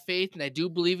do have faith and I do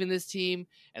believe in this team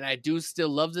and I do still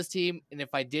love this team. And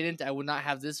if I didn't, I would not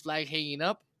have this flag hanging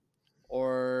up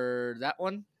or that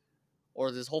one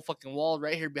or this whole fucking wall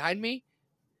right here behind me.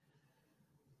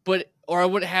 Or I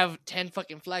wouldn't have 10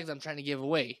 fucking flags I'm trying to give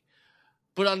away.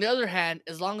 But on the other hand,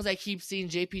 as long as I keep seeing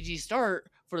JPG start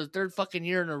for the third fucking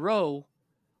year in a row,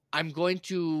 I'm going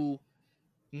to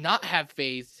not have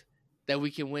faith that we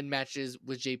can win matches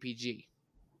with JPG.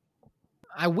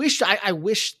 I wish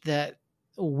that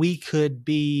we could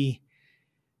be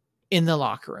in the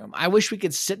locker room. I wish we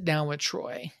could sit down with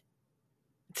Troy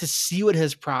to see what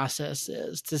his process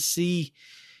is, to see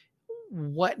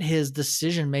what his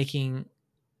decision making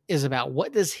is about.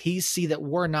 What does he see that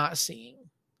we're not seeing?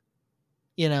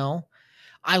 You know,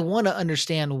 I want to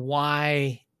understand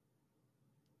why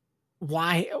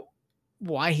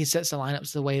he sets the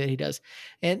lineups the way that he does.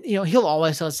 And, you know, he'll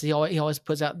always tell us, he always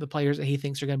puts out the players that he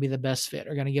thinks are going to be the best fit,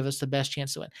 are going to give us the best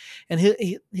chance to win. And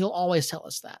he'll always tell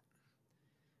us that.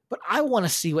 But I want to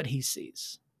see what he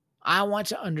sees. I want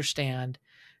to understand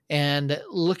and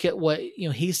look at what, you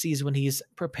know, he sees when he's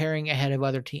preparing ahead of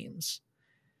other teams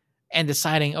and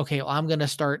deciding, okay, well, I'm going to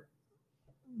start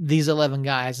these 11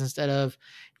 guys instead of,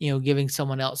 you know, giving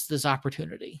someone else this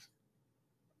opportunity.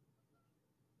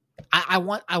 I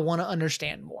want to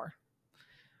understand more.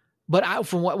 But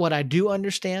from what I do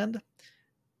understand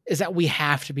is that we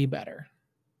have to be better.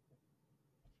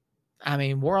 I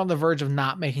mean, we're on the verge of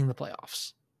not making the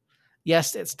playoffs.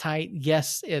 Yes, it's tight.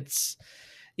 Yes,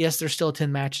 there's still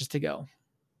 10 matches to go.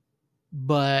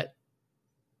 But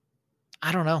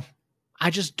I don't know. I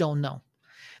just don't know.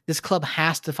 This club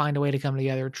has to find a way to come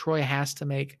together. Troy has to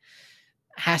make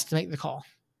the call.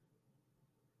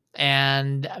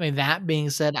 And I mean, that being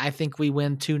said, I think we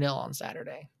win 2-0 on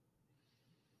Saturday.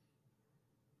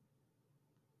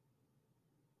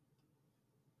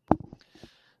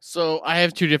 So I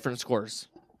have two different scores.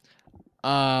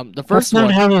 The first That's not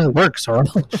one, how it works, Earl.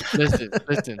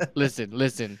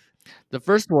 listen. The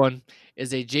first one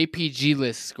is a JPG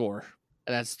list score,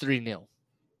 and that's 3-0.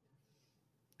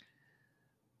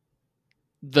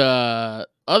 The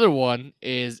other one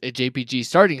is a JPG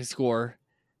starting score,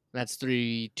 and that's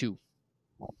 3-2.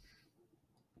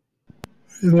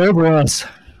 Remember us.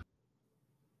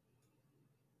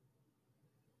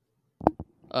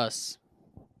 Us.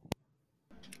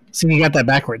 So you got that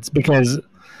backwards because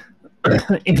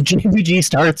if JPG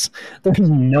starts, there's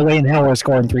no way in hell we're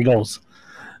scoring 3 goals.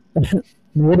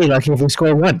 We'll be lucky if we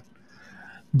score 1.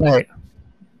 But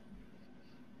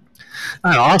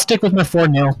I don't know, I'll stick with my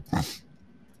 4-0.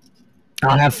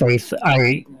 I'll have faith.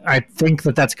 I think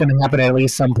that's going to happen at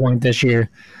least some point this year.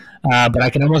 But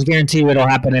I can almost guarantee it'll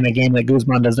happen in a game that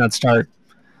Guzman does not start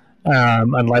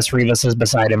unless Rivas is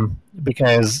beside him.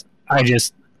 Because I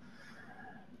don't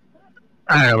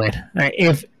know, man.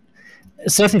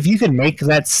 If you could make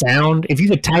that sound, if you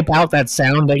could type out that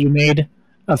sound that you made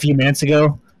a few minutes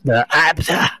ago,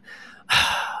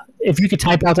 if you could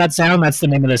type out that sound, that's the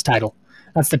name of this title.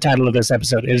 That's the title of this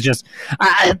episode. It's just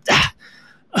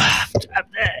that's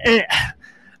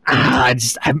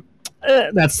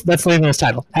the name of this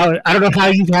title. I don't know how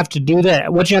you have to do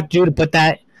that. What you have to do to put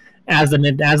that as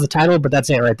the title, but that's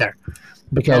it right there.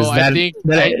 Because I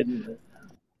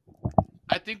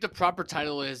think the proper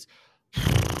title is.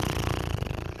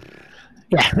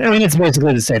 Yeah, I mean it's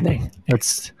basically the same thing.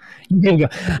 It's you can go.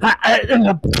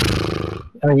 I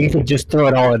mean, you could just throw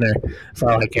it all in there for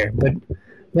all I care. But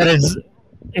that is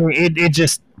it.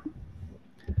 Just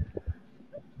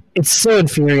it's so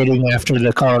infuriating after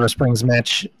the Colorado Springs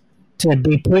match to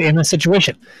be put in this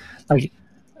situation. Like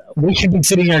we should be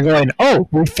sitting here going, "Oh,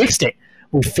 we fixed it.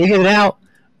 We figured it out.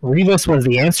 Rivas was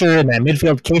the answer in that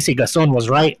midfield. Casey Gasson was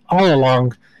right all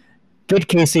along." Put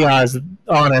Casey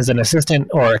on as an assistant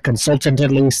or a consultant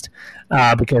at least,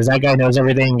 because that guy knows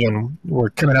everything, and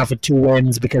we're coming off of 2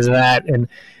 wins because of that. And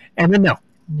then no,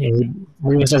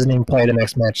 Rivas doesn't even play the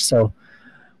next match, so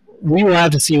we will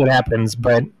have to see what happens.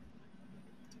 But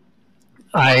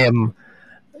I am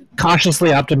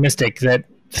cautiously optimistic that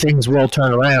things will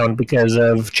turn around because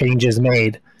of changes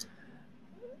made.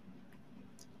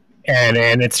 And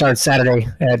it starts Saturday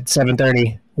at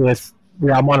 7:30 with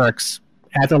Real Monarchs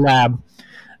at the lab.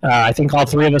 I think all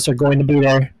 3 of us are going to be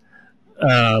there,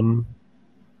 and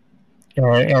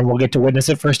we'll get to witness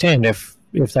it firsthand if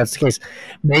that's the case.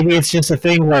 Maybe it's just a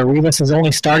thing where Rivas is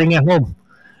only starting at home,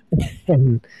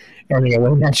 and the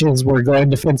away matches we're going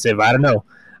defensive. I don't know.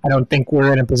 I don't think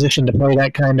we're in a position to play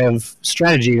that kind of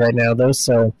strategy right now, though.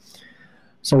 So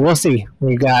we'll see.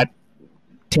 We've got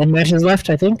 10 matches left,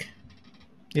 I think.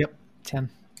 Yep, 10.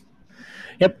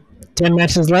 Yep, 10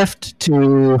 matches left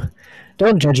to.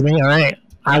 Don't judge me, all right?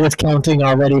 I was counting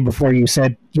already before you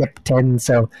said, yep, 10.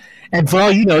 So, and for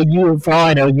all I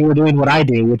know, you were doing what I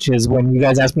do, which is when you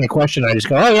guys ask me a question, I just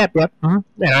go, oh, yep, mm-hmm,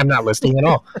 and I'm not listening at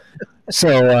all.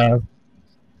 So,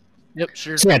 yep,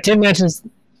 sure. So yeah, 10 matches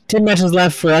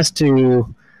left for us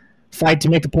to fight to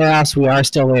make the playoffs. We are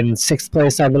still in 6th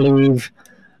place, I believe.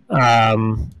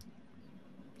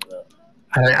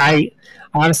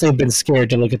 honestly have been scared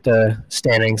to look at the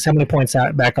standings. How many points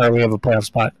back are we of a playoff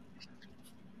spot?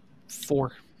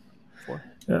 4.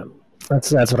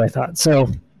 That's what I thought. So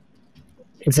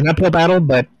it's an uphill battle,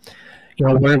 but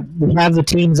we have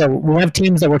teams that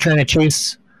we're trying to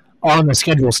chase on the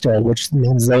schedule still, which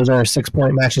means those are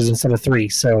 6-point matches instead of 3.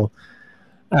 So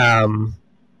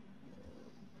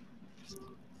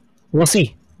we'll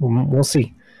see. We'll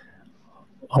see.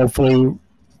 Hopefully,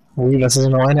 Rivas is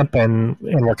in the lineup, and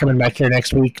we're coming back here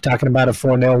next week talking about a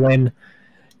 4-0 win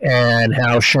and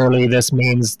how surely this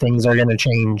means things are going to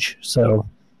change. So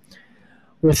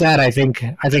with that, I think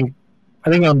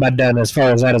I'm about done as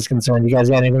far as that is concerned. You guys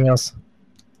got anything else?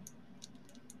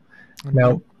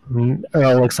 No.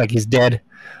 Earl looks like he's dead,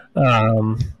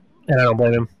 and I don't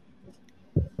blame him.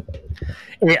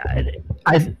 Yeah,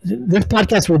 this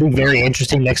podcast will be very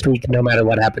interesting next week, no matter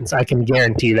what happens. I can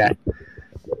guarantee that.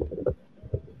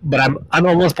 But I'm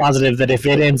almost positive that if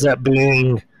it ends up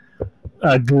being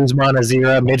a Guzman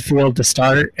Azira midfield to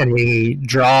start, and we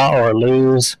draw or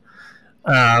lose,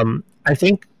 I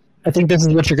think this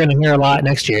is what you're going to hear a lot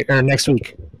next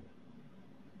week.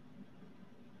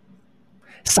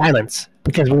 Silence,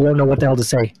 because we don't know what the hell to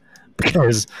say,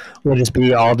 because we'll just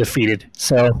be all defeated.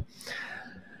 So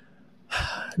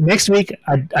next week,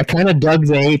 I kind of dug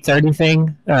the 8:30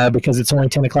 thing because it's only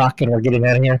 10 o'clock and we're getting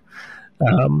out of here.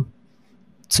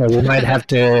 So we might have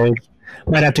to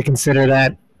consider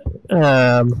that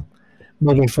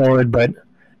moving forward, but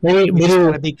maybe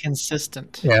want to be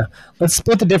consistent. Yeah, let's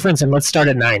split the difference and let's start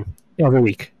at 9 every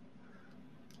week.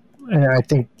 And I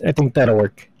think that'll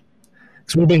work.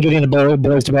 So we've been getting the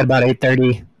boys to bed about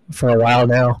 8:30 for a while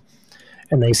now,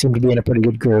 and they seem to be in a pretty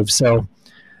good groove. So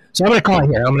I'm going to call it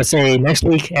here. I'm going to say next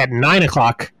week at 9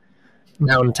 o'clock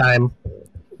Mountain Time,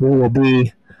 we will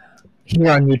be here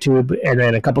on YouTube, and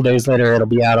then a couple days later, it'll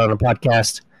be out on a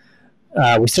podcast.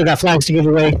 We still got flags to give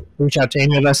away. Reach out to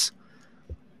any of us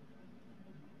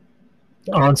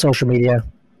on social media,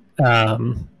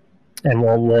 and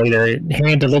we'll either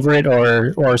hand deliver it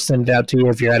or send it out to you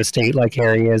if you're out of state like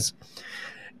Harry is.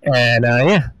 And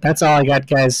that's all I got,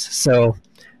 guys. So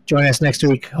join us next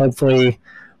week. Hopefully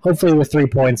with 3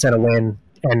 points and a win,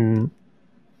 and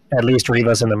at least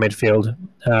Rivas in the midfield.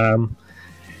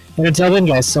 And until then,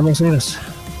 guys, Somos Unidos.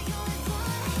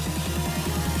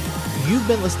 You've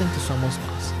been listening to Somos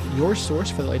Mas, your source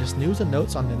for the latest news and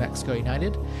notes on New Mexico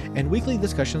United and weekly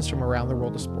discussions from around the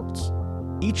world of sports.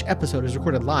 Each episode is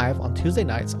recorded live on Tuesday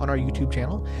nights on our YouTube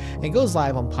channel and goes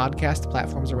live on podcast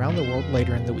platforms around the world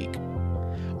later in the week.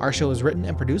 Our show is written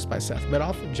and produced by Seth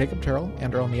Bidoff, Jacob Terrell,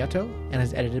 and Earl Nieto, and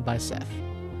is edited by Seth.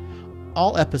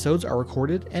 All episodes are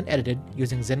recorded and edited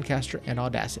using Zencastr and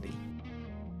Audacity.